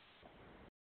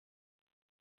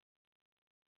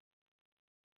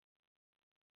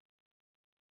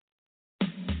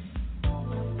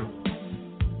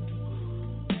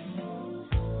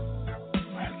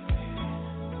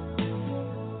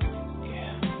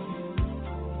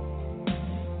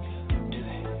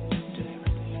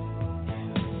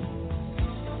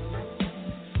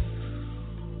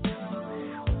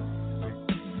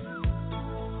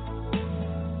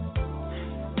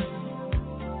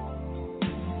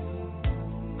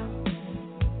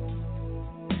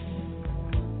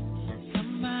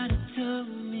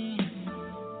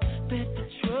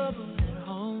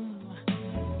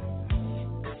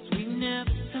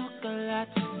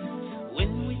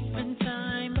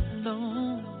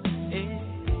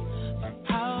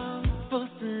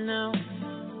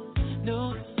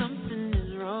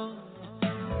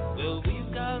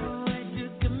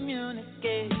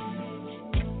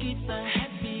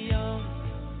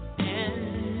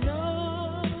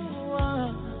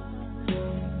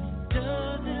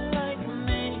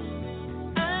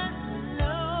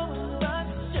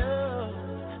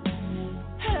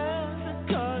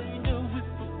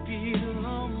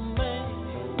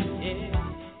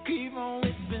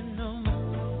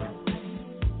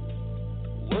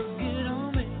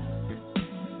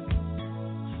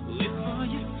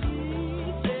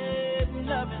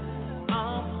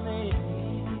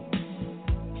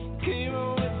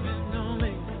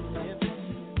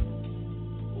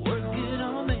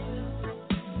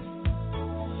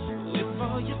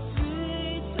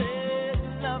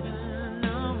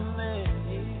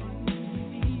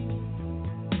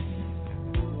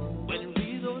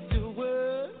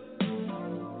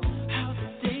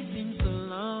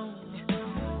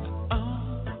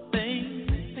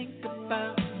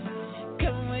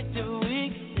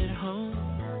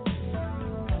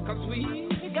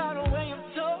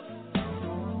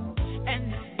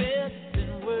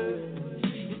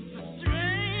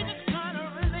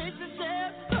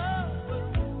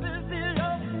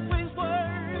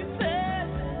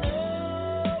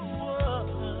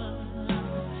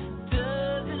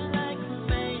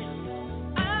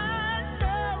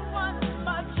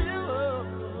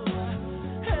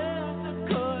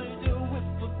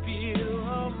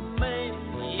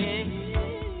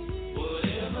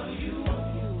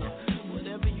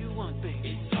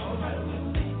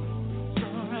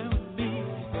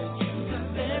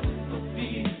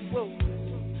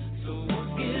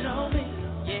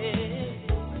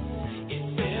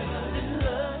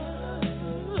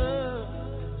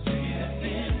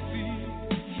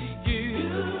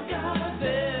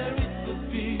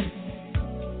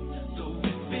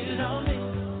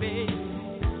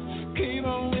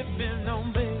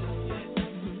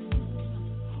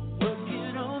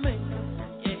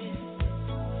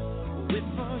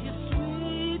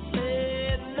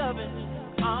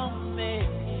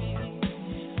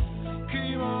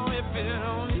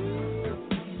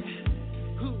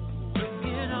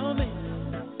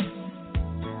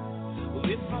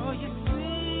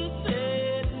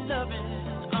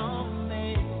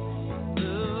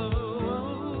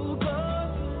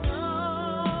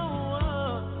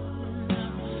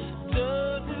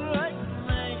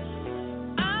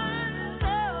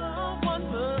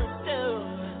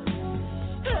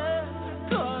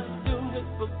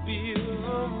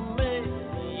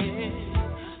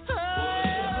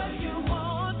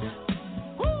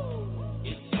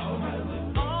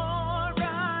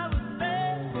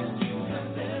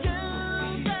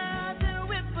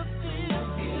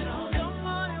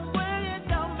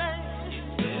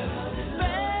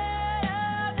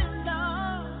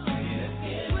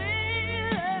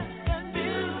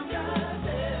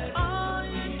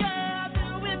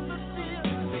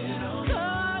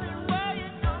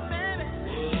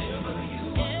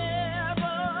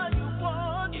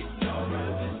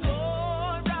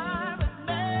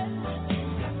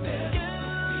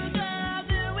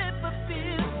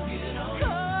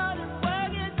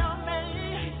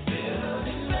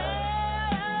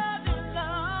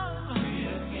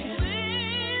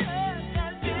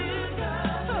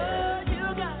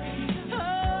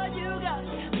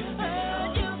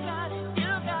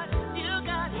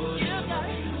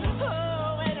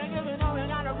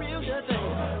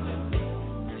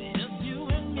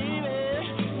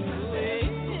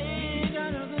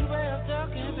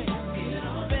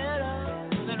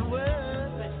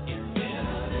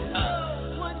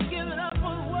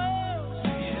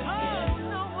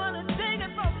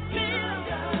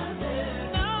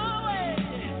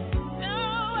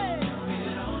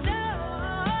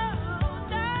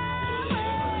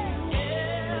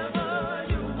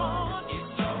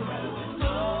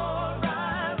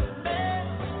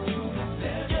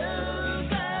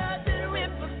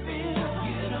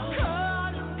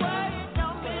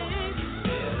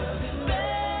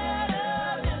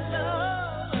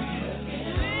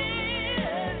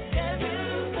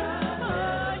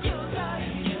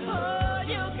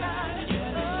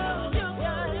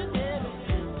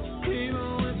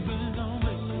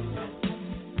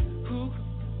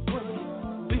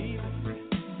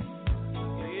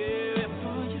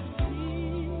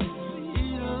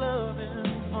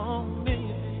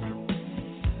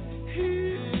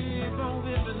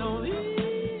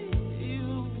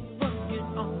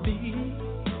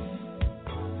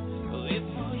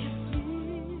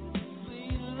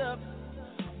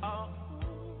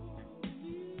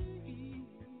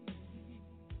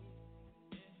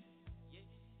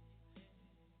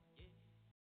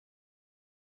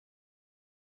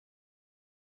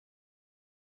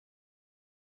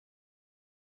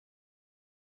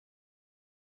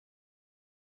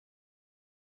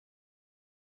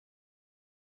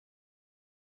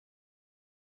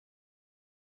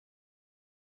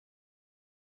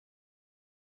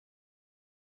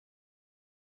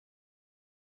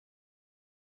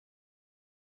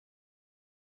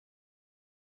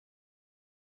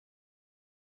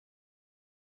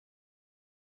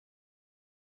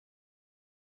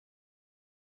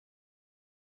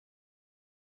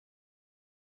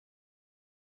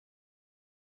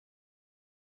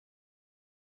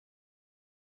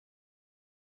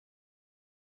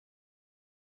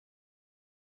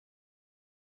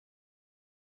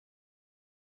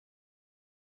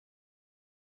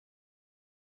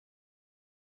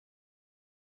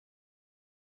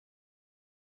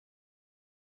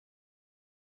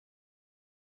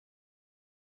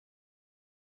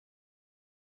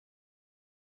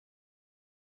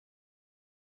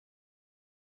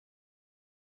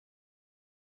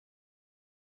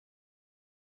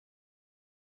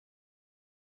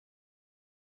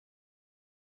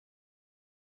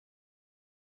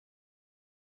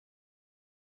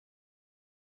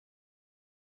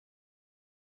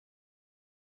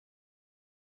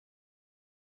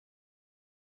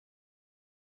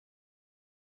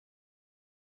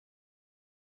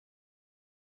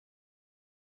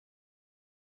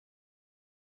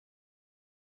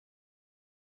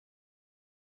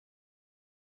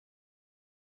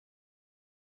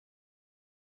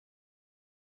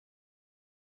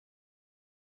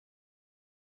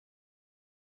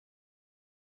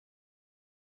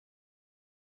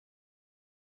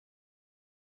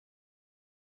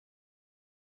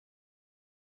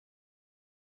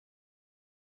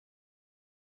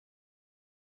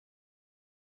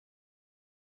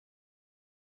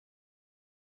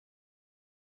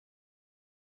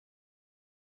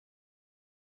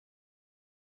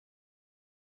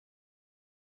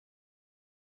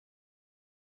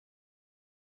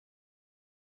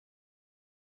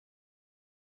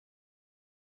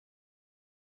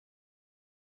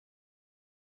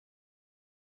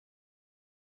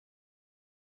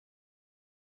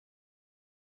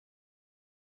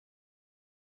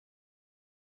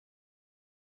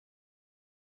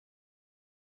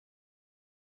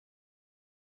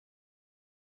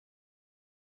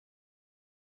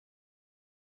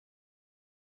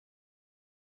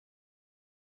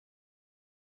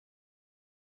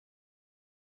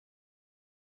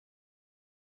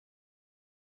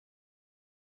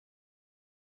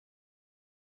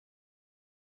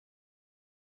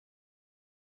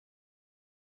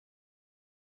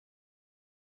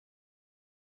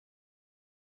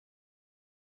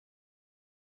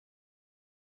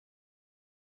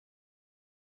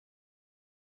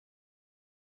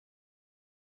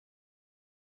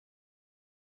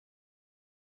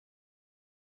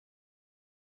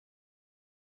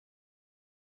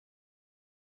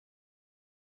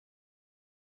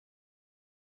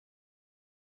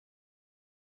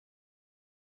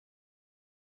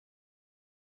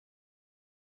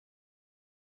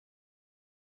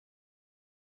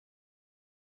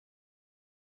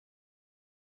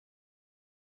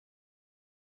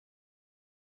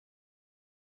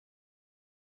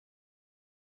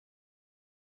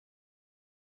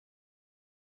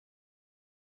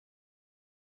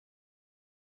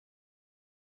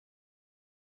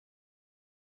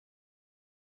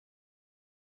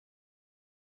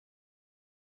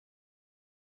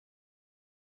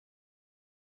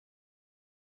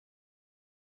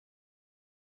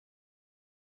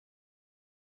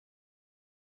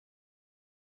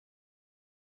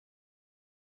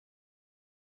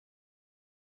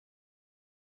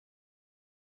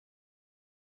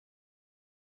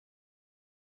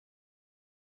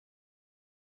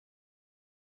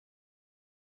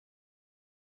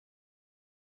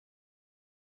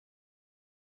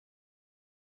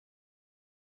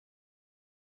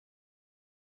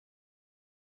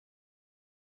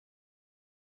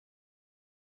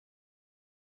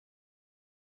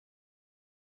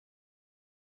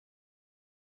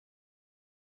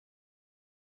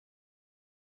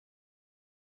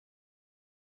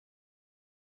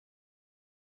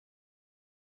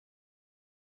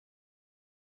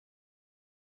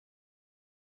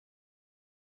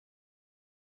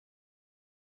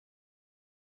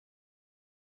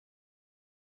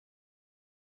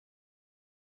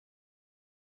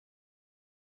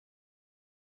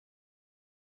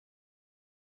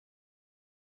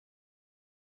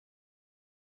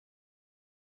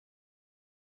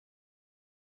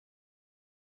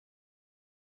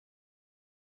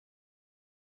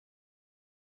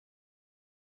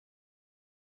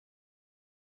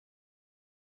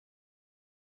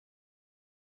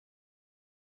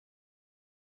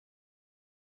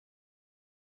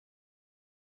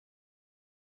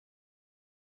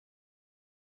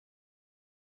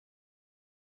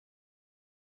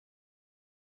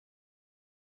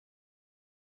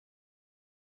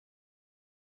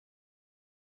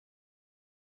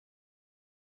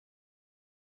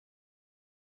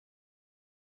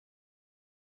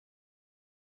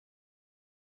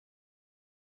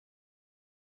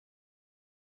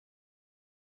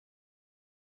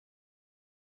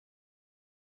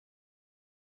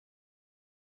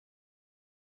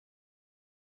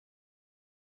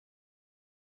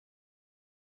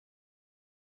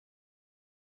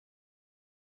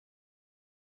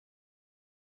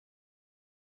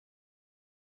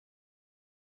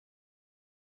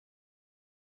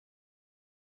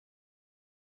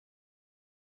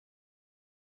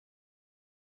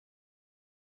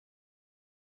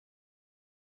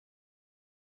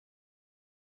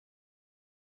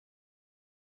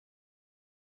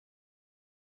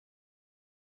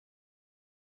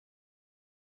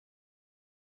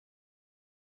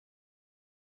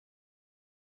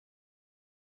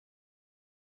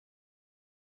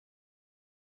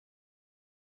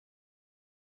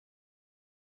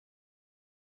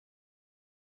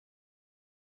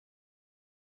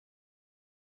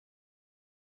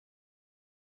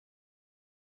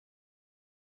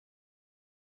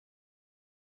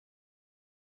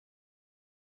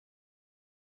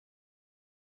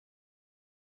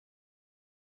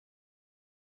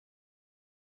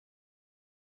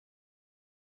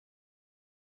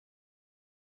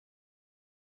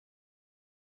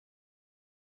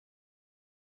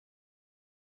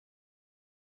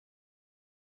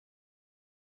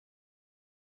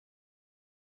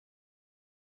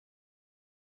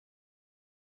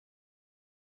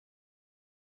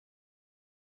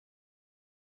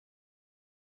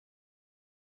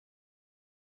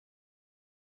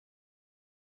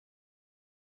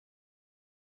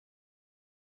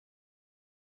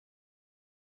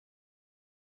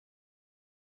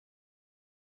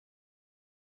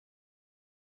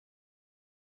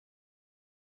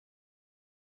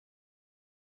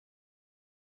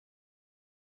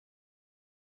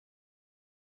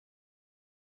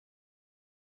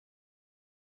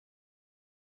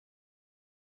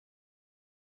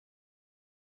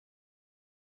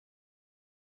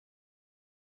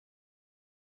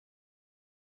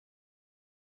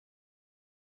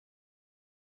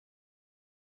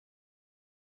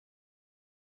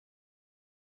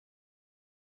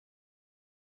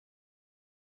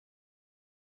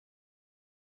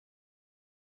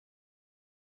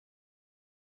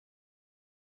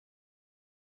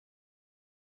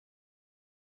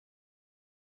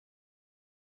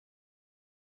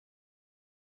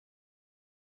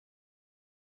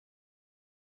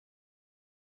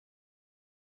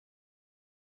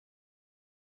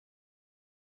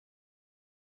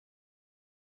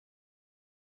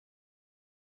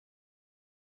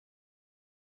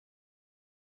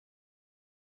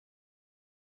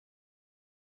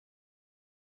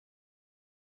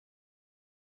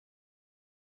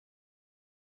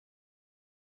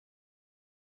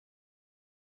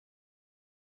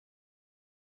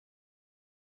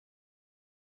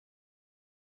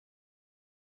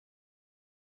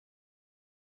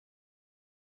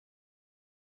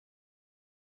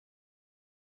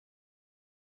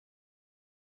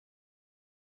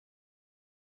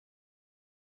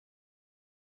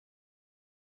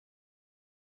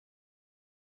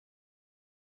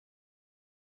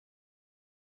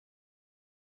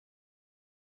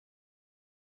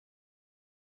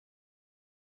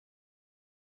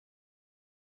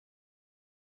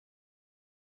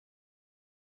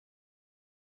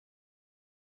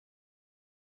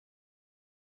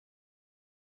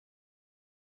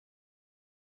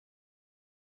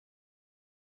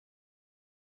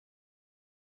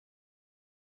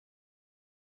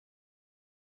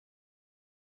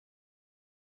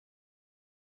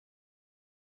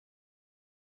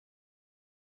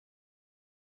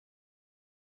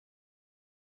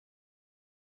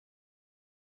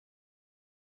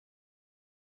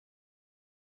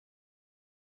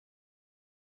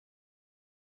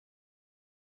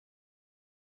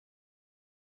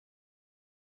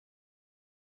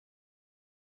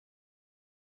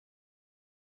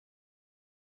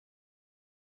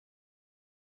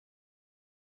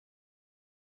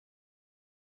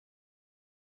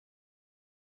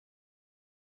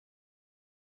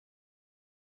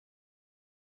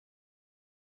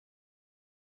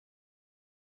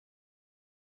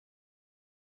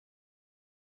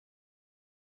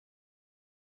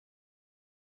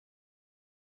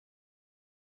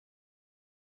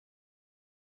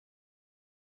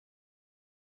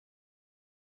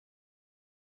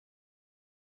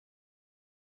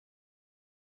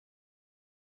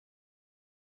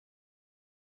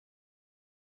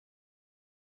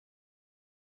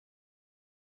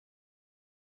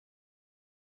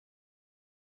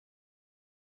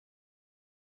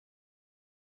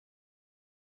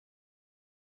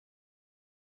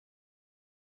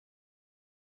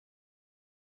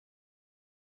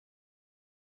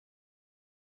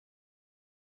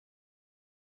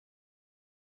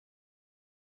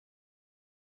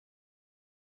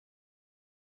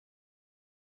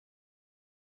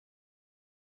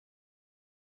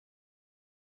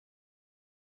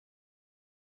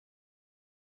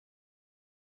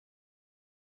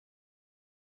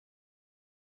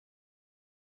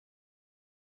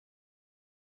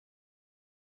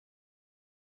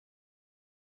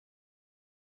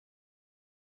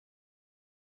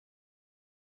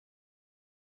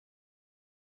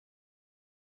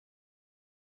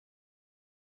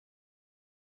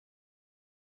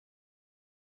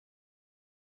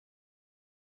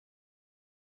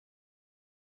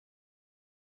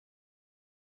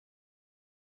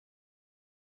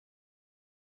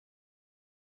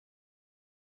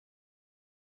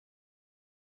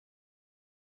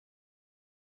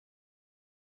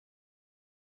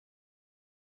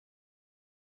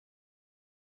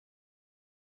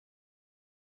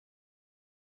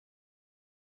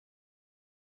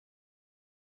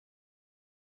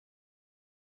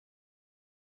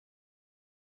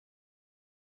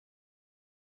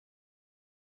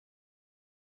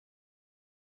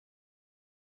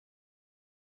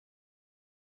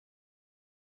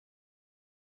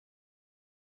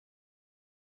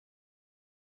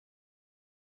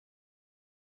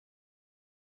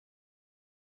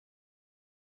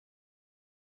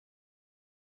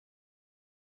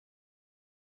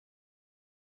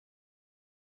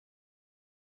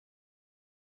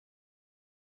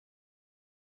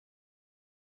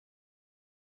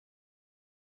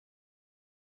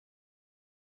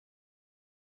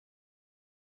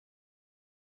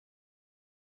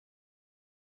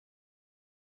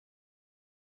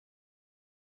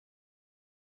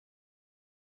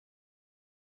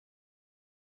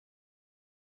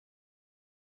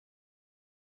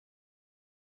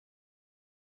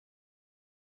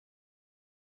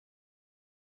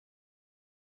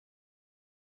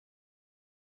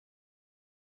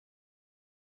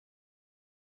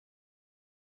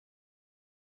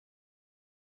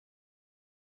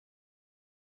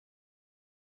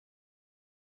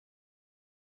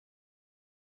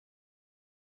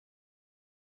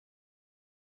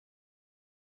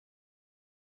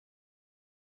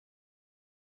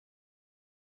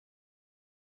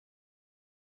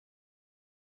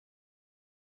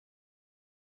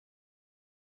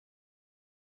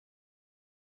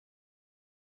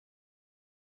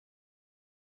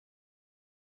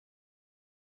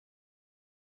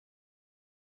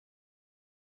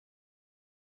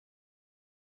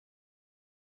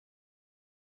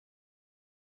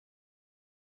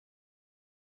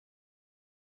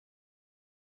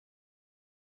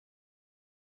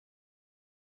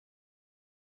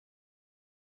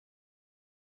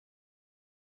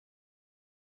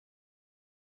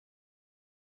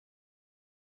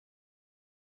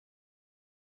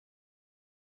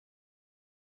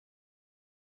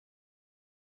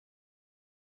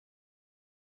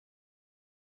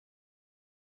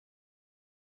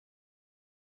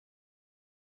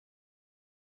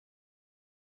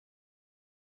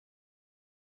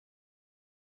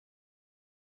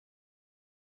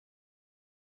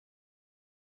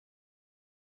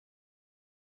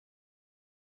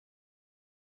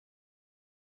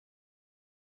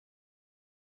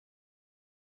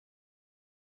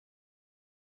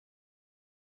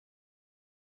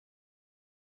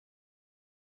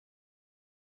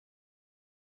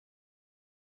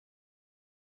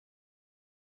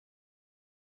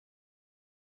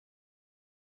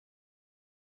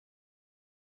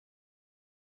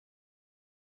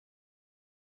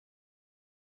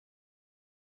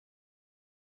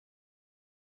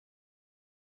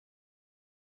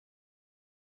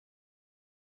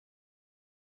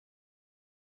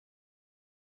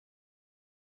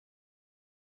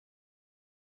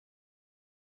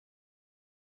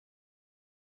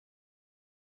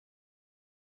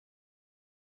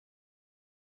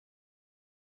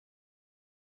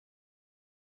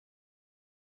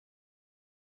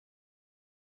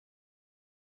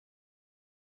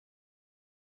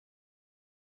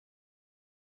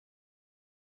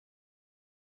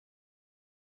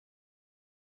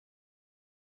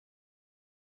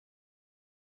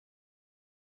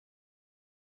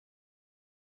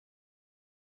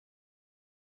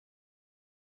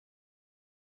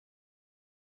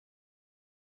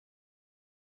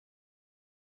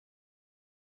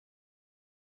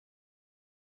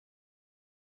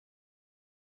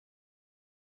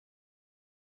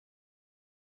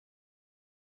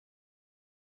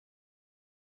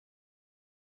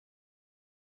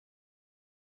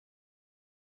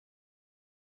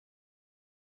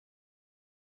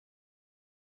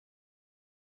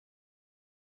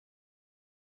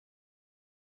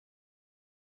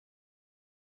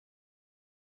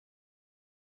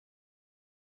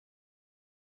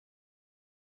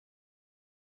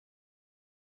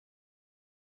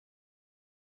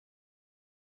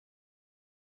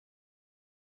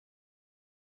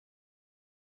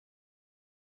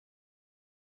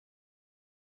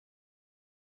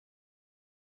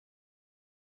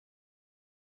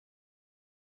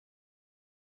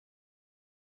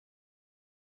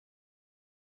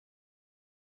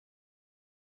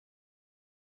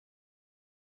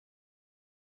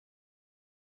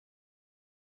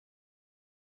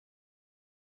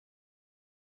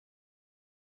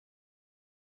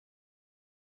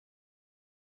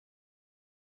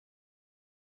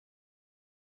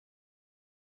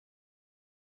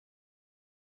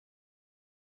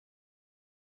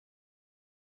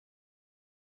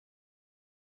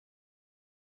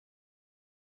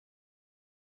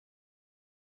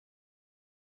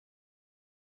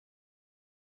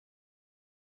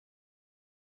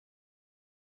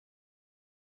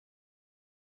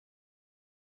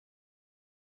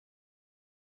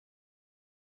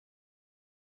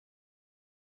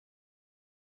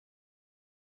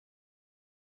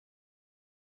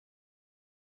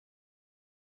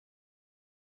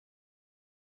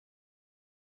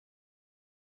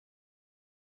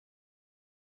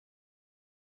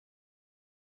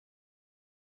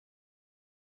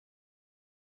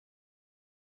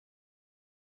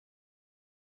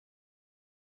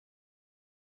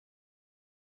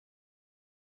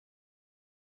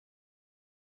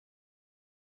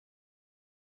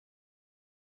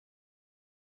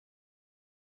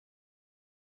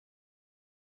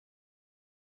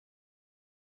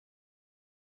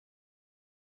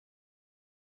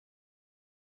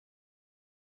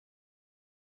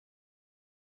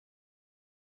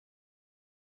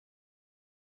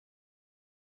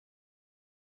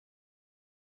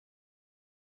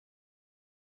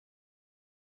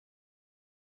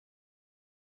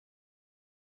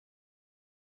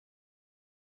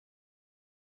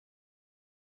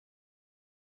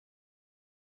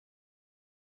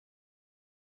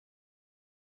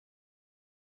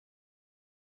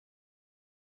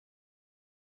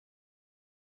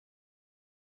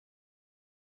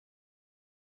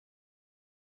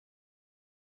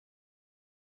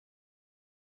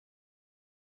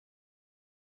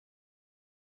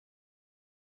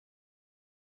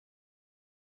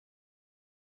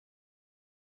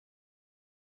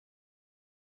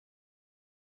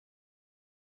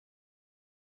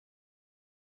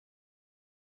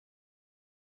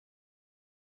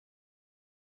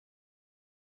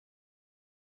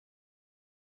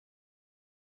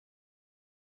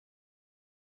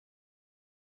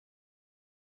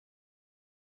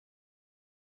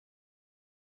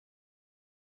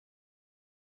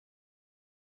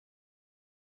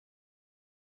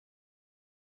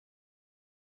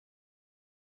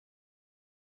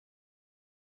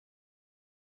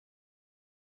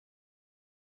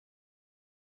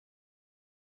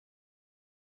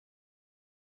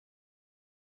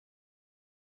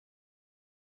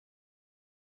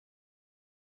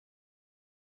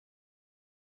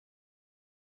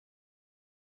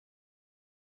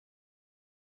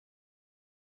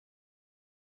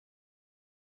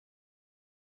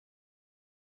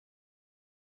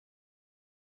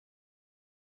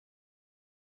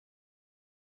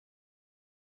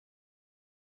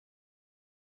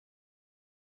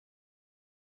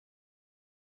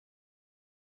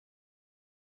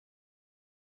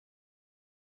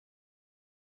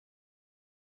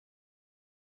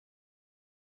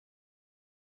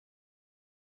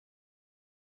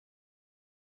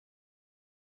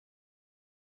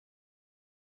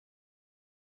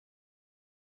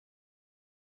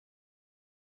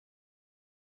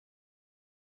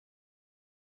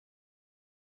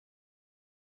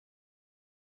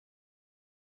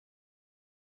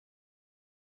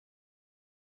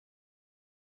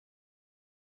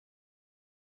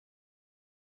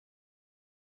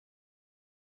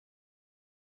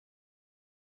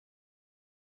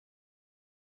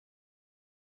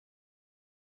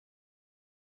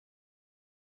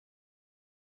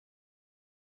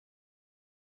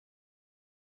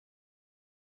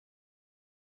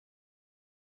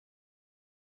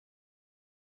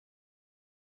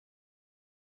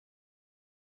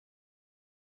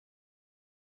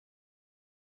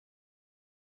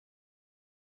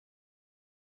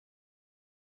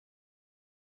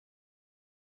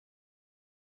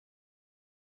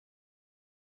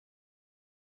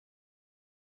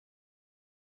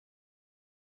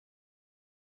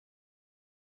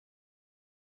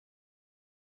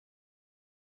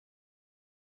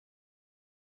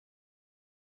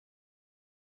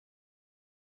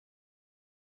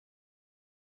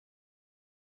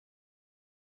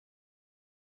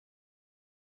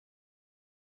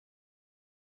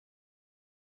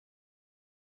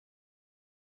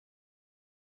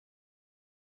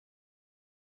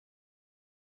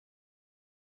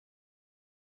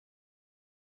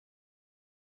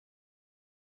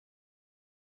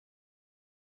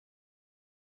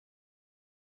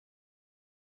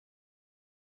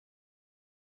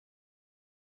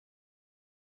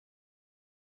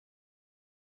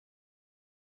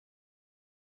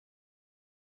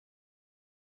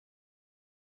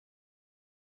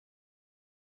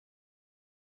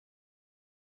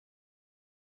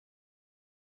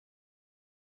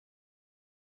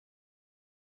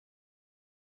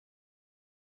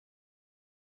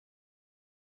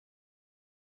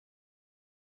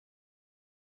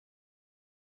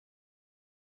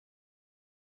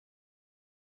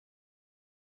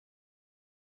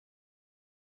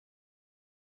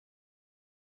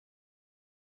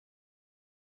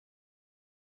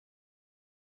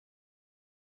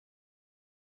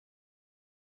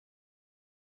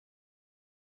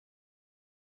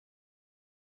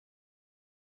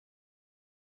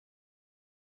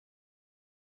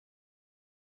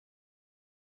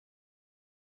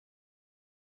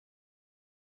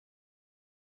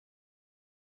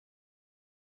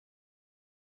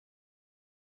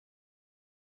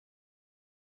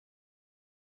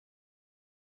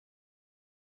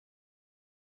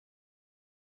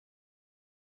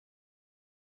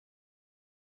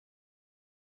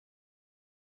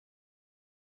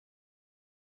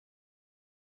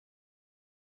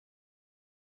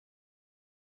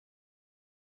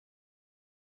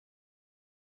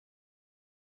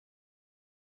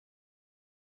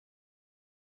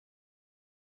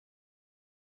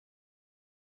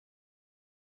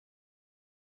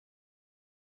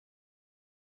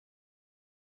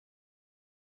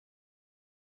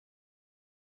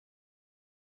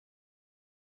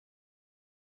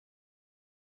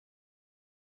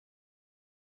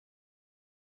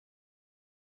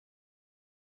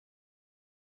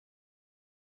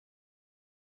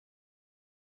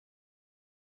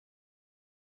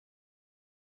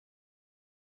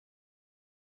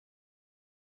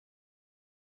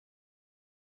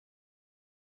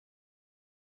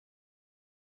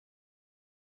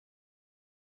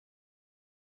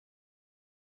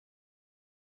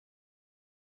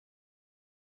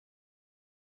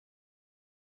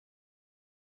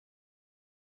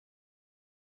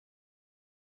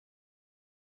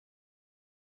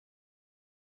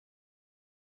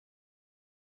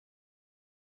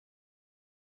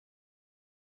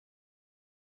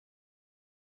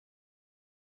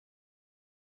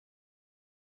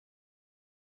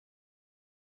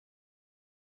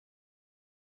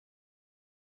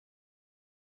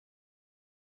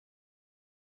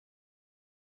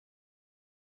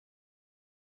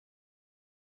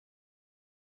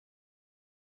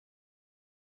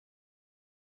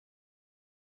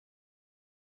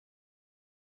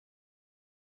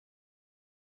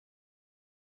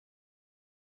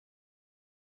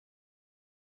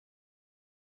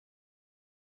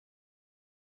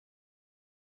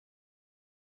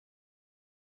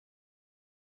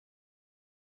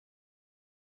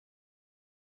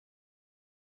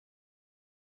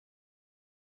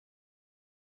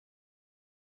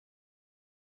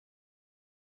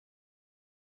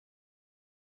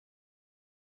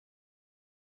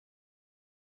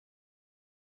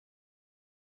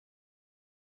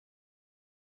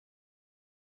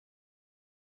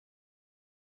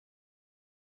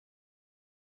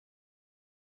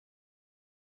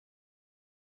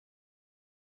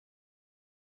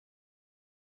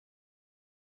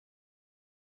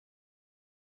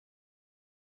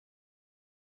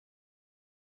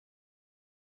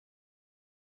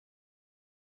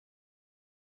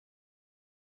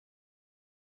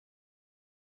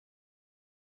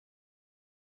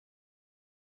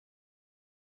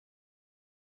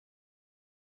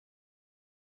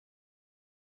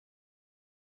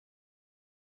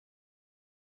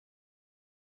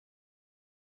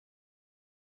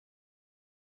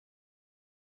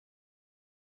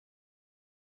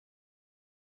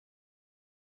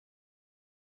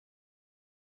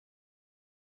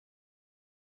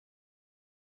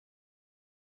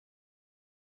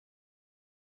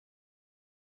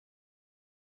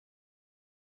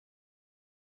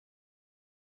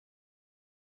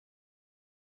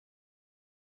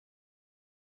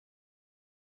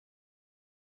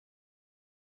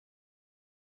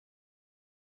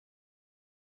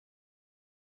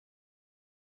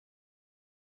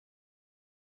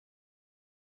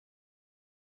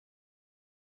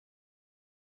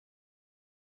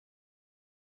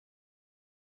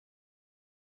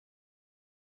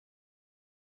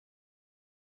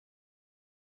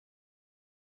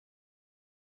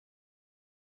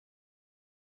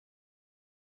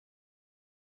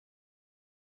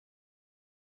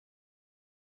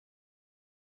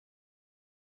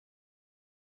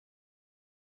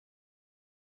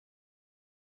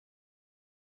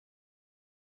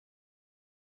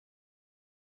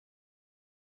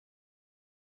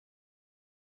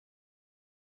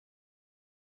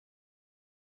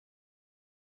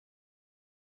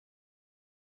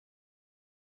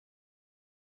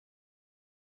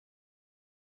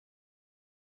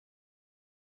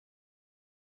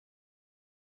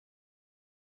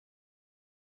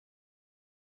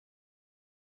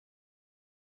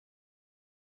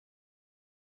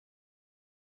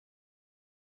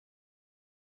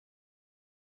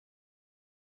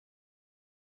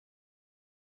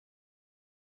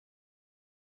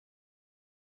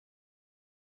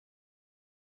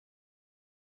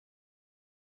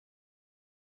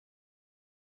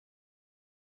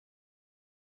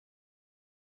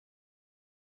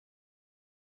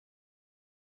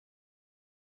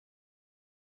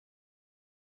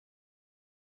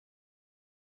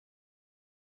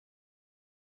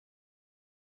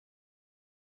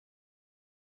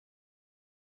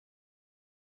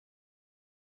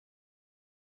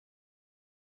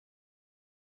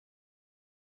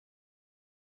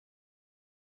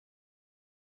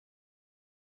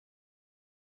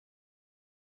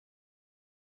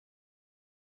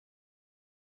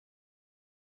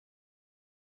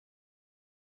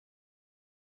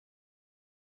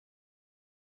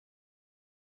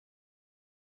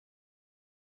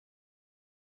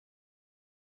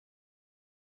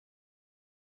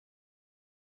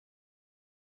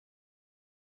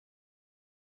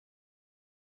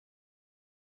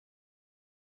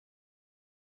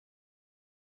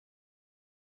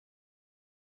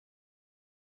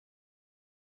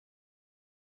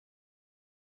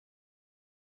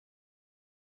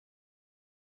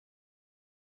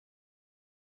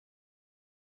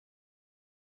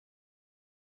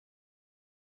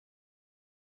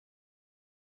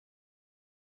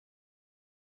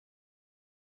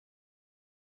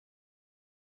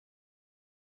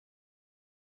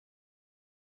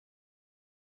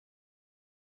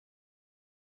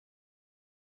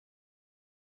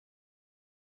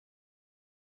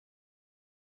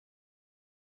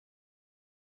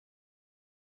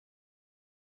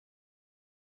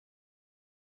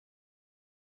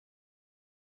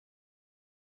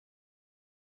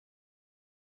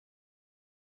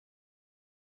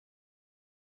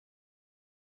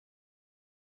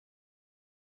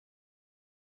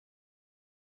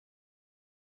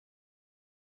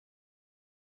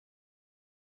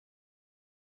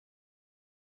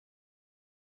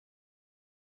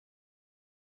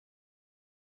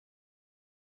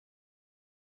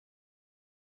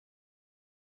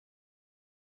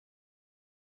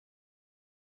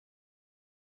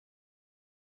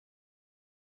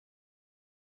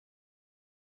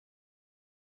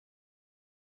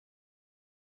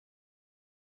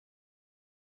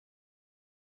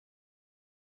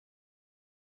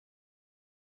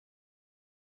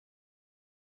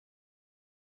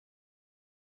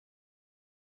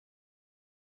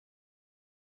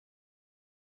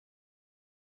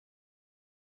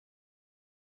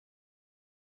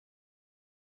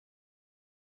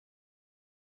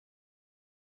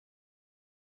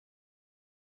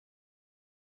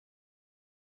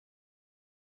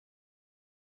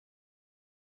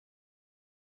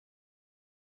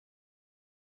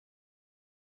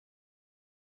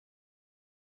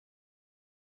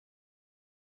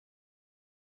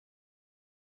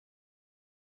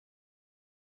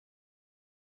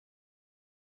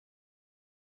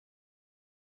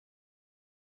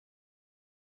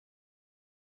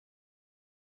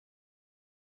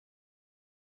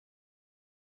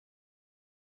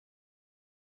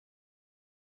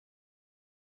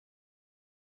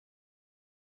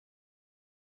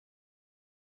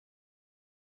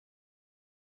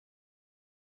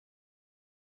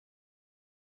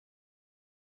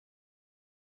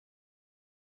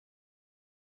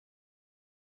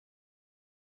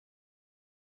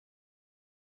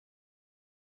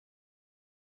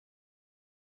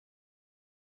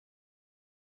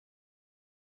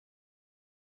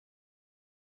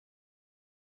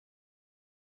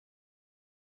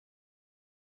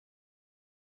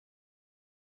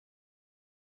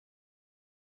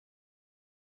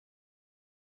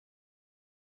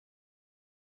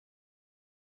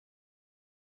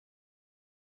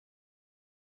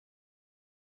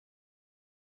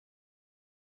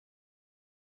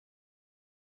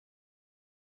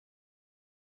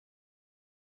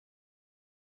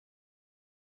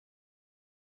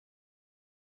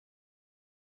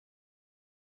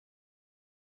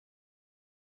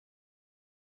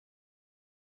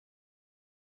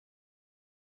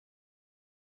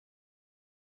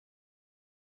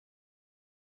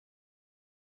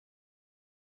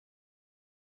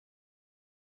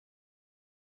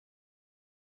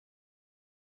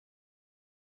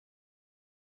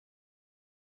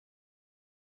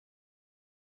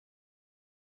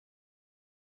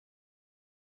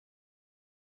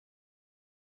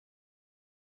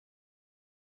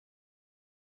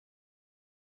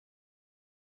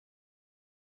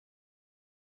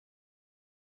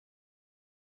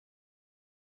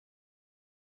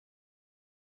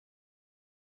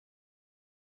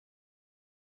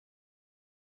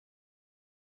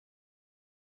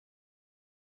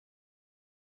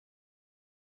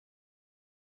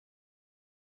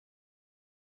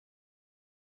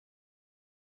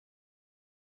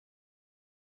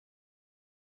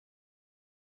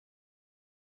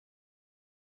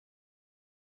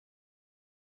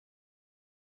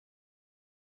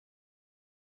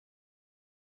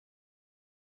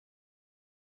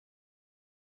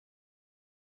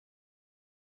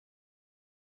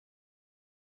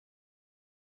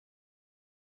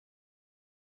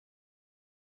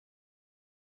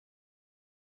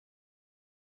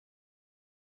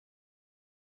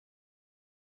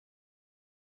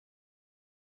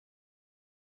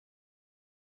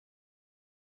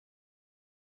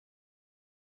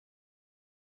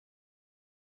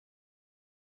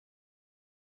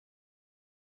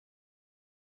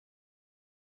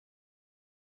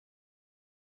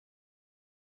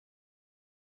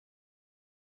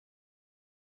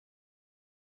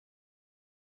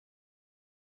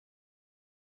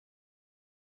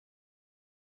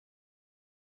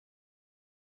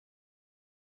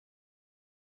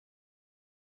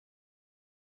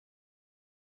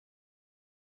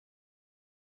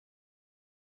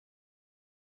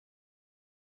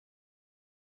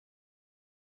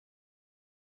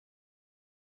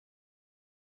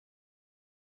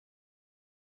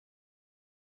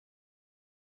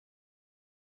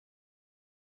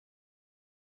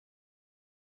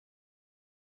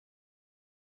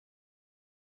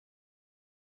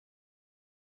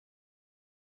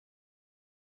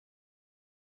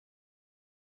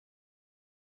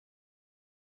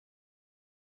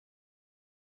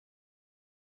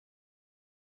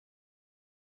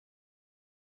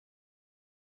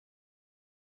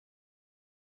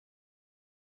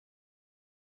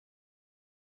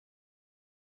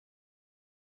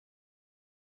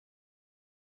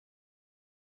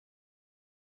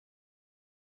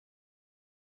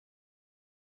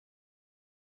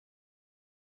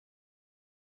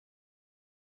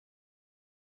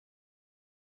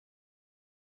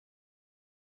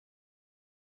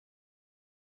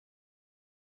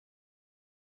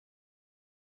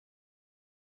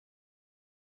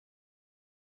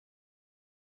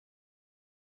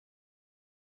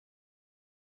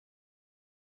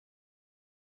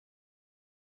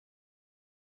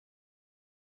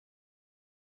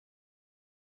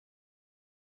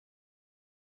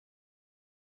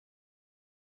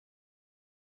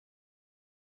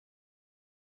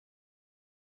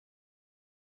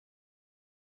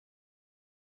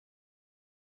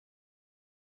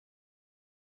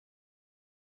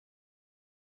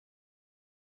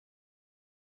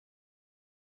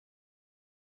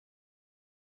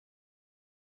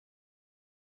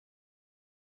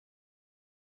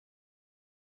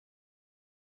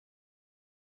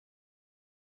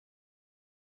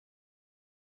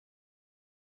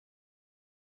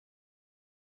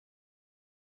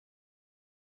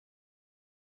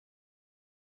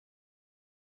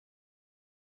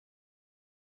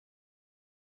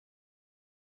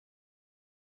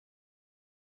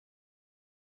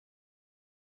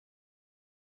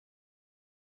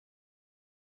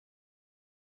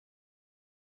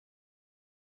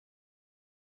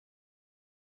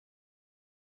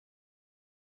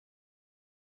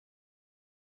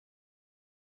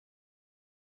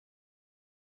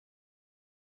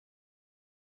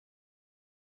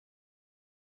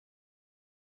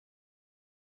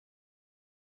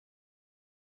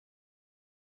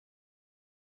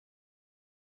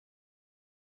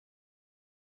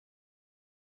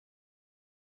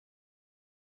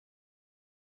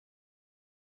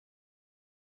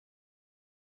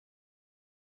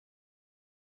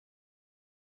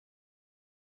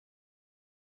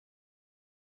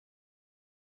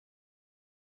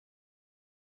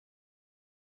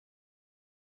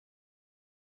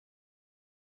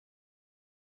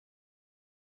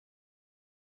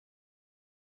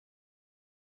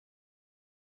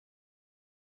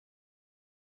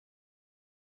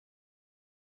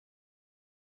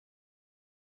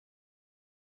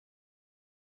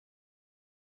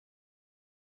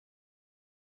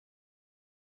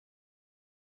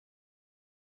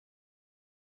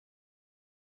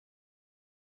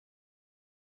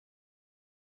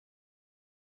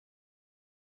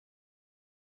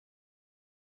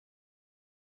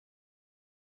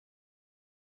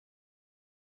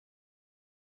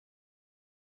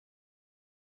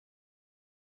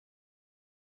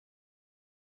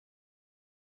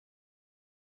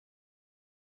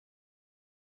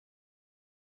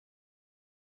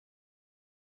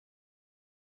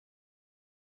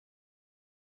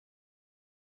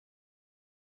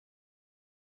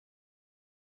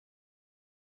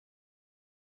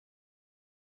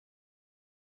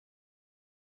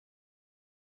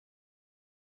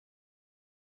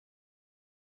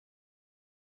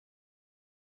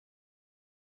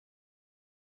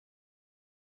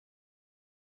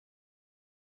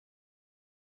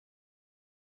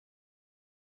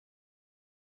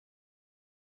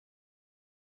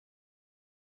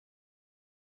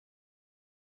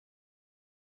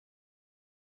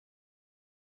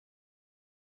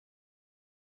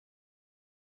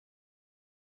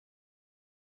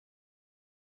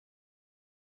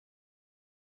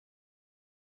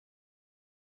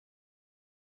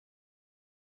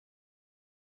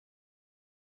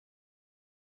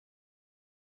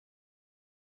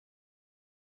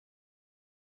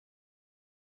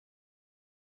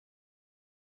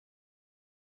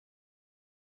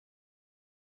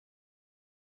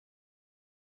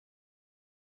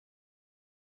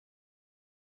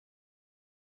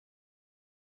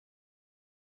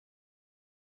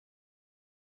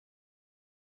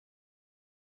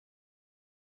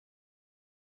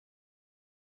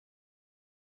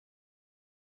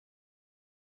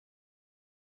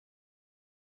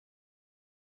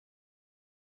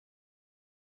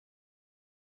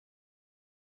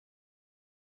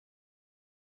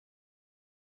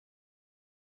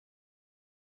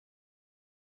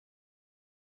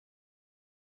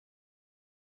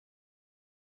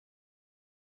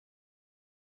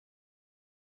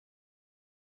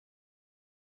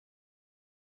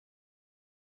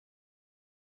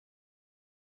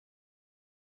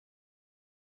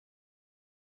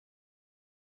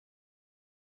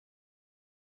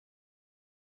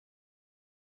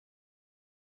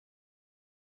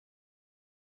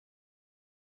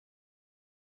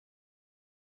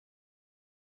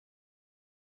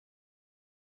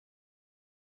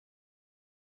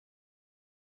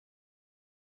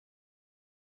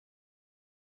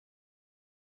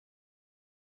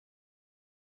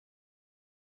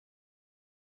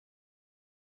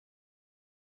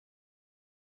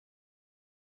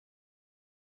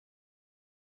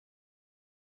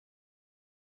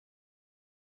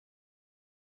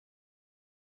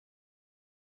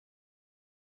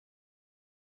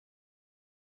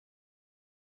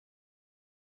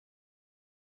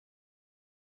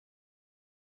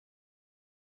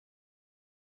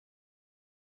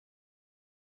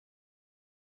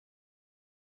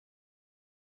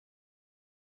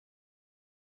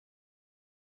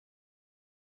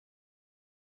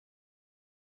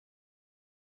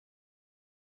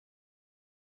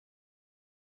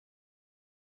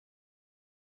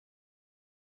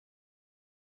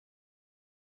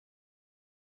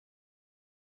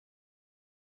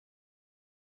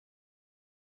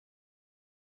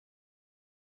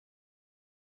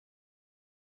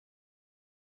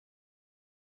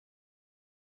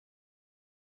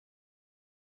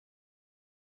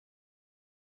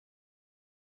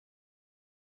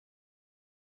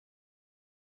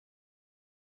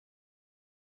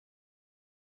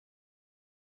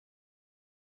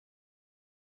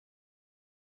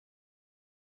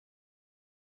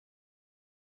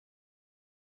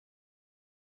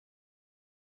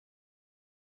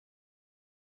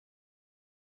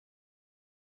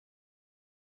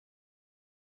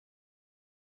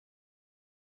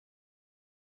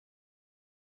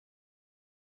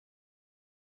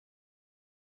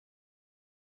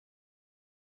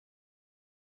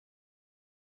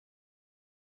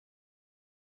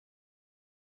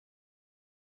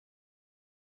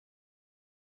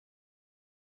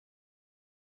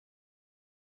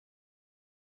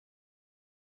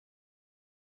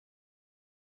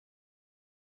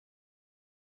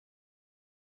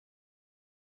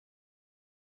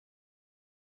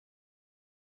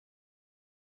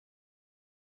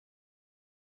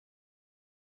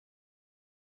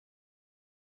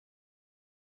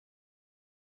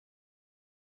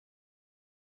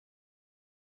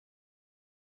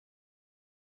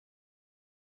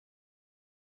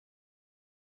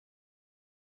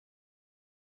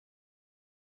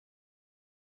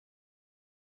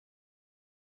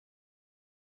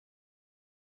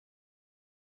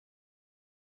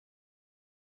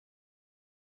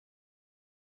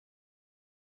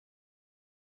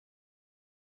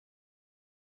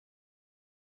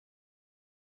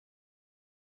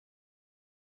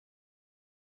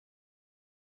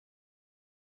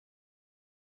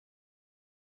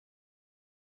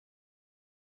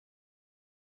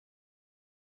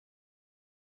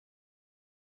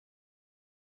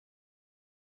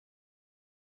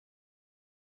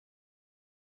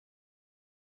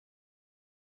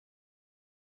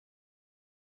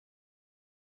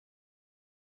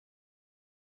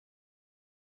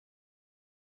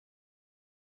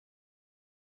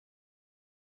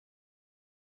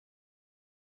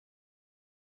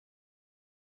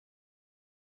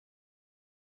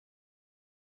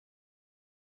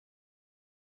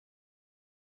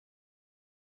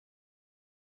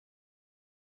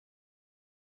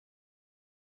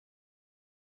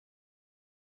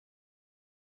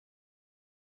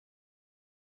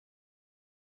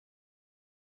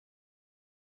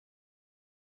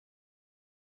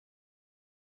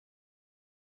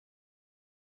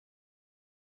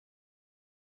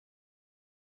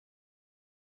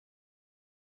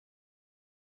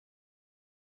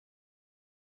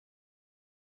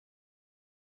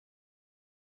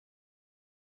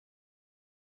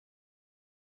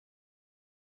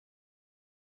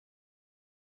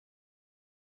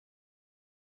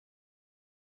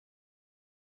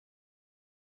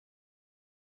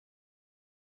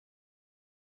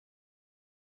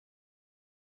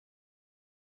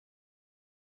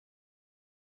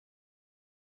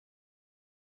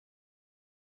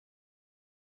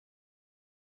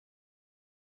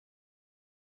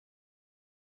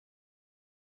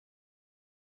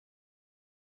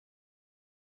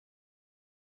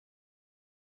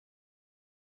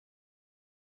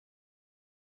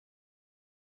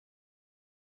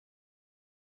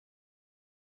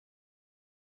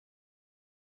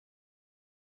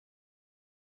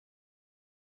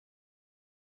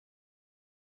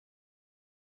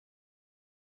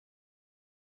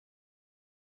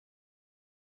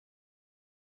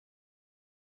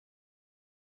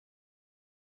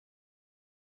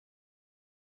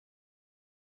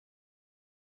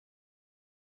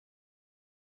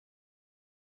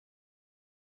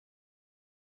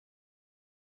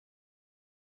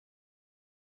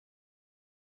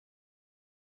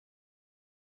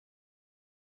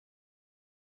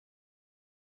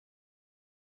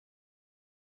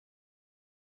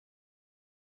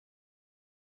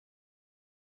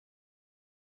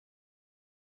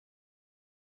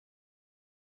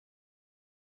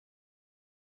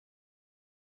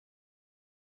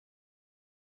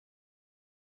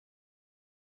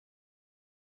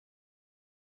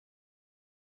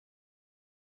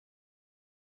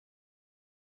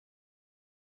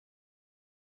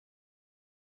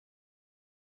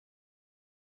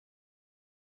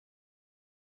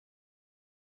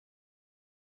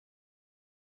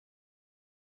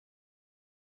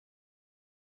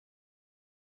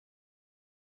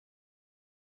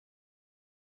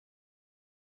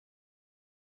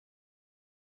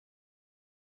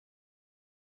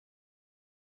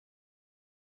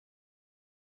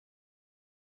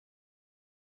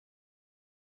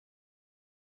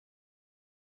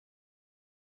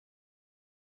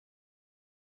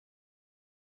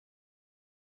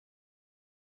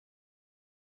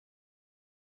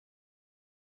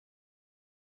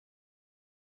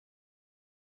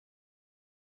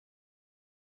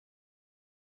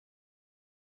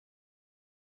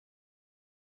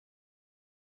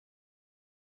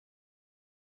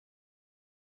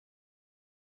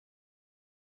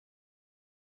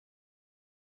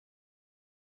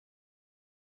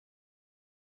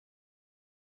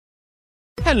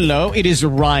 Hello, it is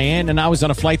Ryan, and I was on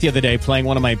a flight the other day playing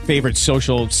one of my favorite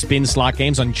social spin slot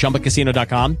games on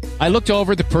ChumbaCasino.com. I looked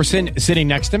over at the person sitting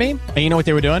next to me, and you know what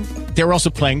they were doing? They were also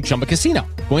playing Chumba Casino.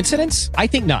 Coincidence? I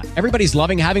think not. Everybody's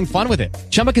loving having fun with it.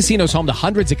 Chumba Casino is home to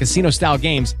hundreds of casino-style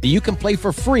games that you can play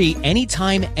for free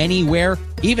anytime, anywhere,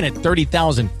 even at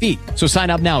 30,000 feet. So sign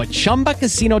up now at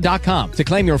ChumbaCasino.com to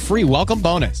claim your free welcome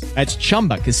bonus. That's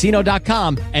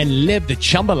ChumbaCasino.com and live the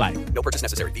Chumba life. No purchase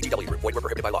necessary. VGW. Void where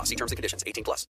prohibited by law. See terms and conditions. 18+.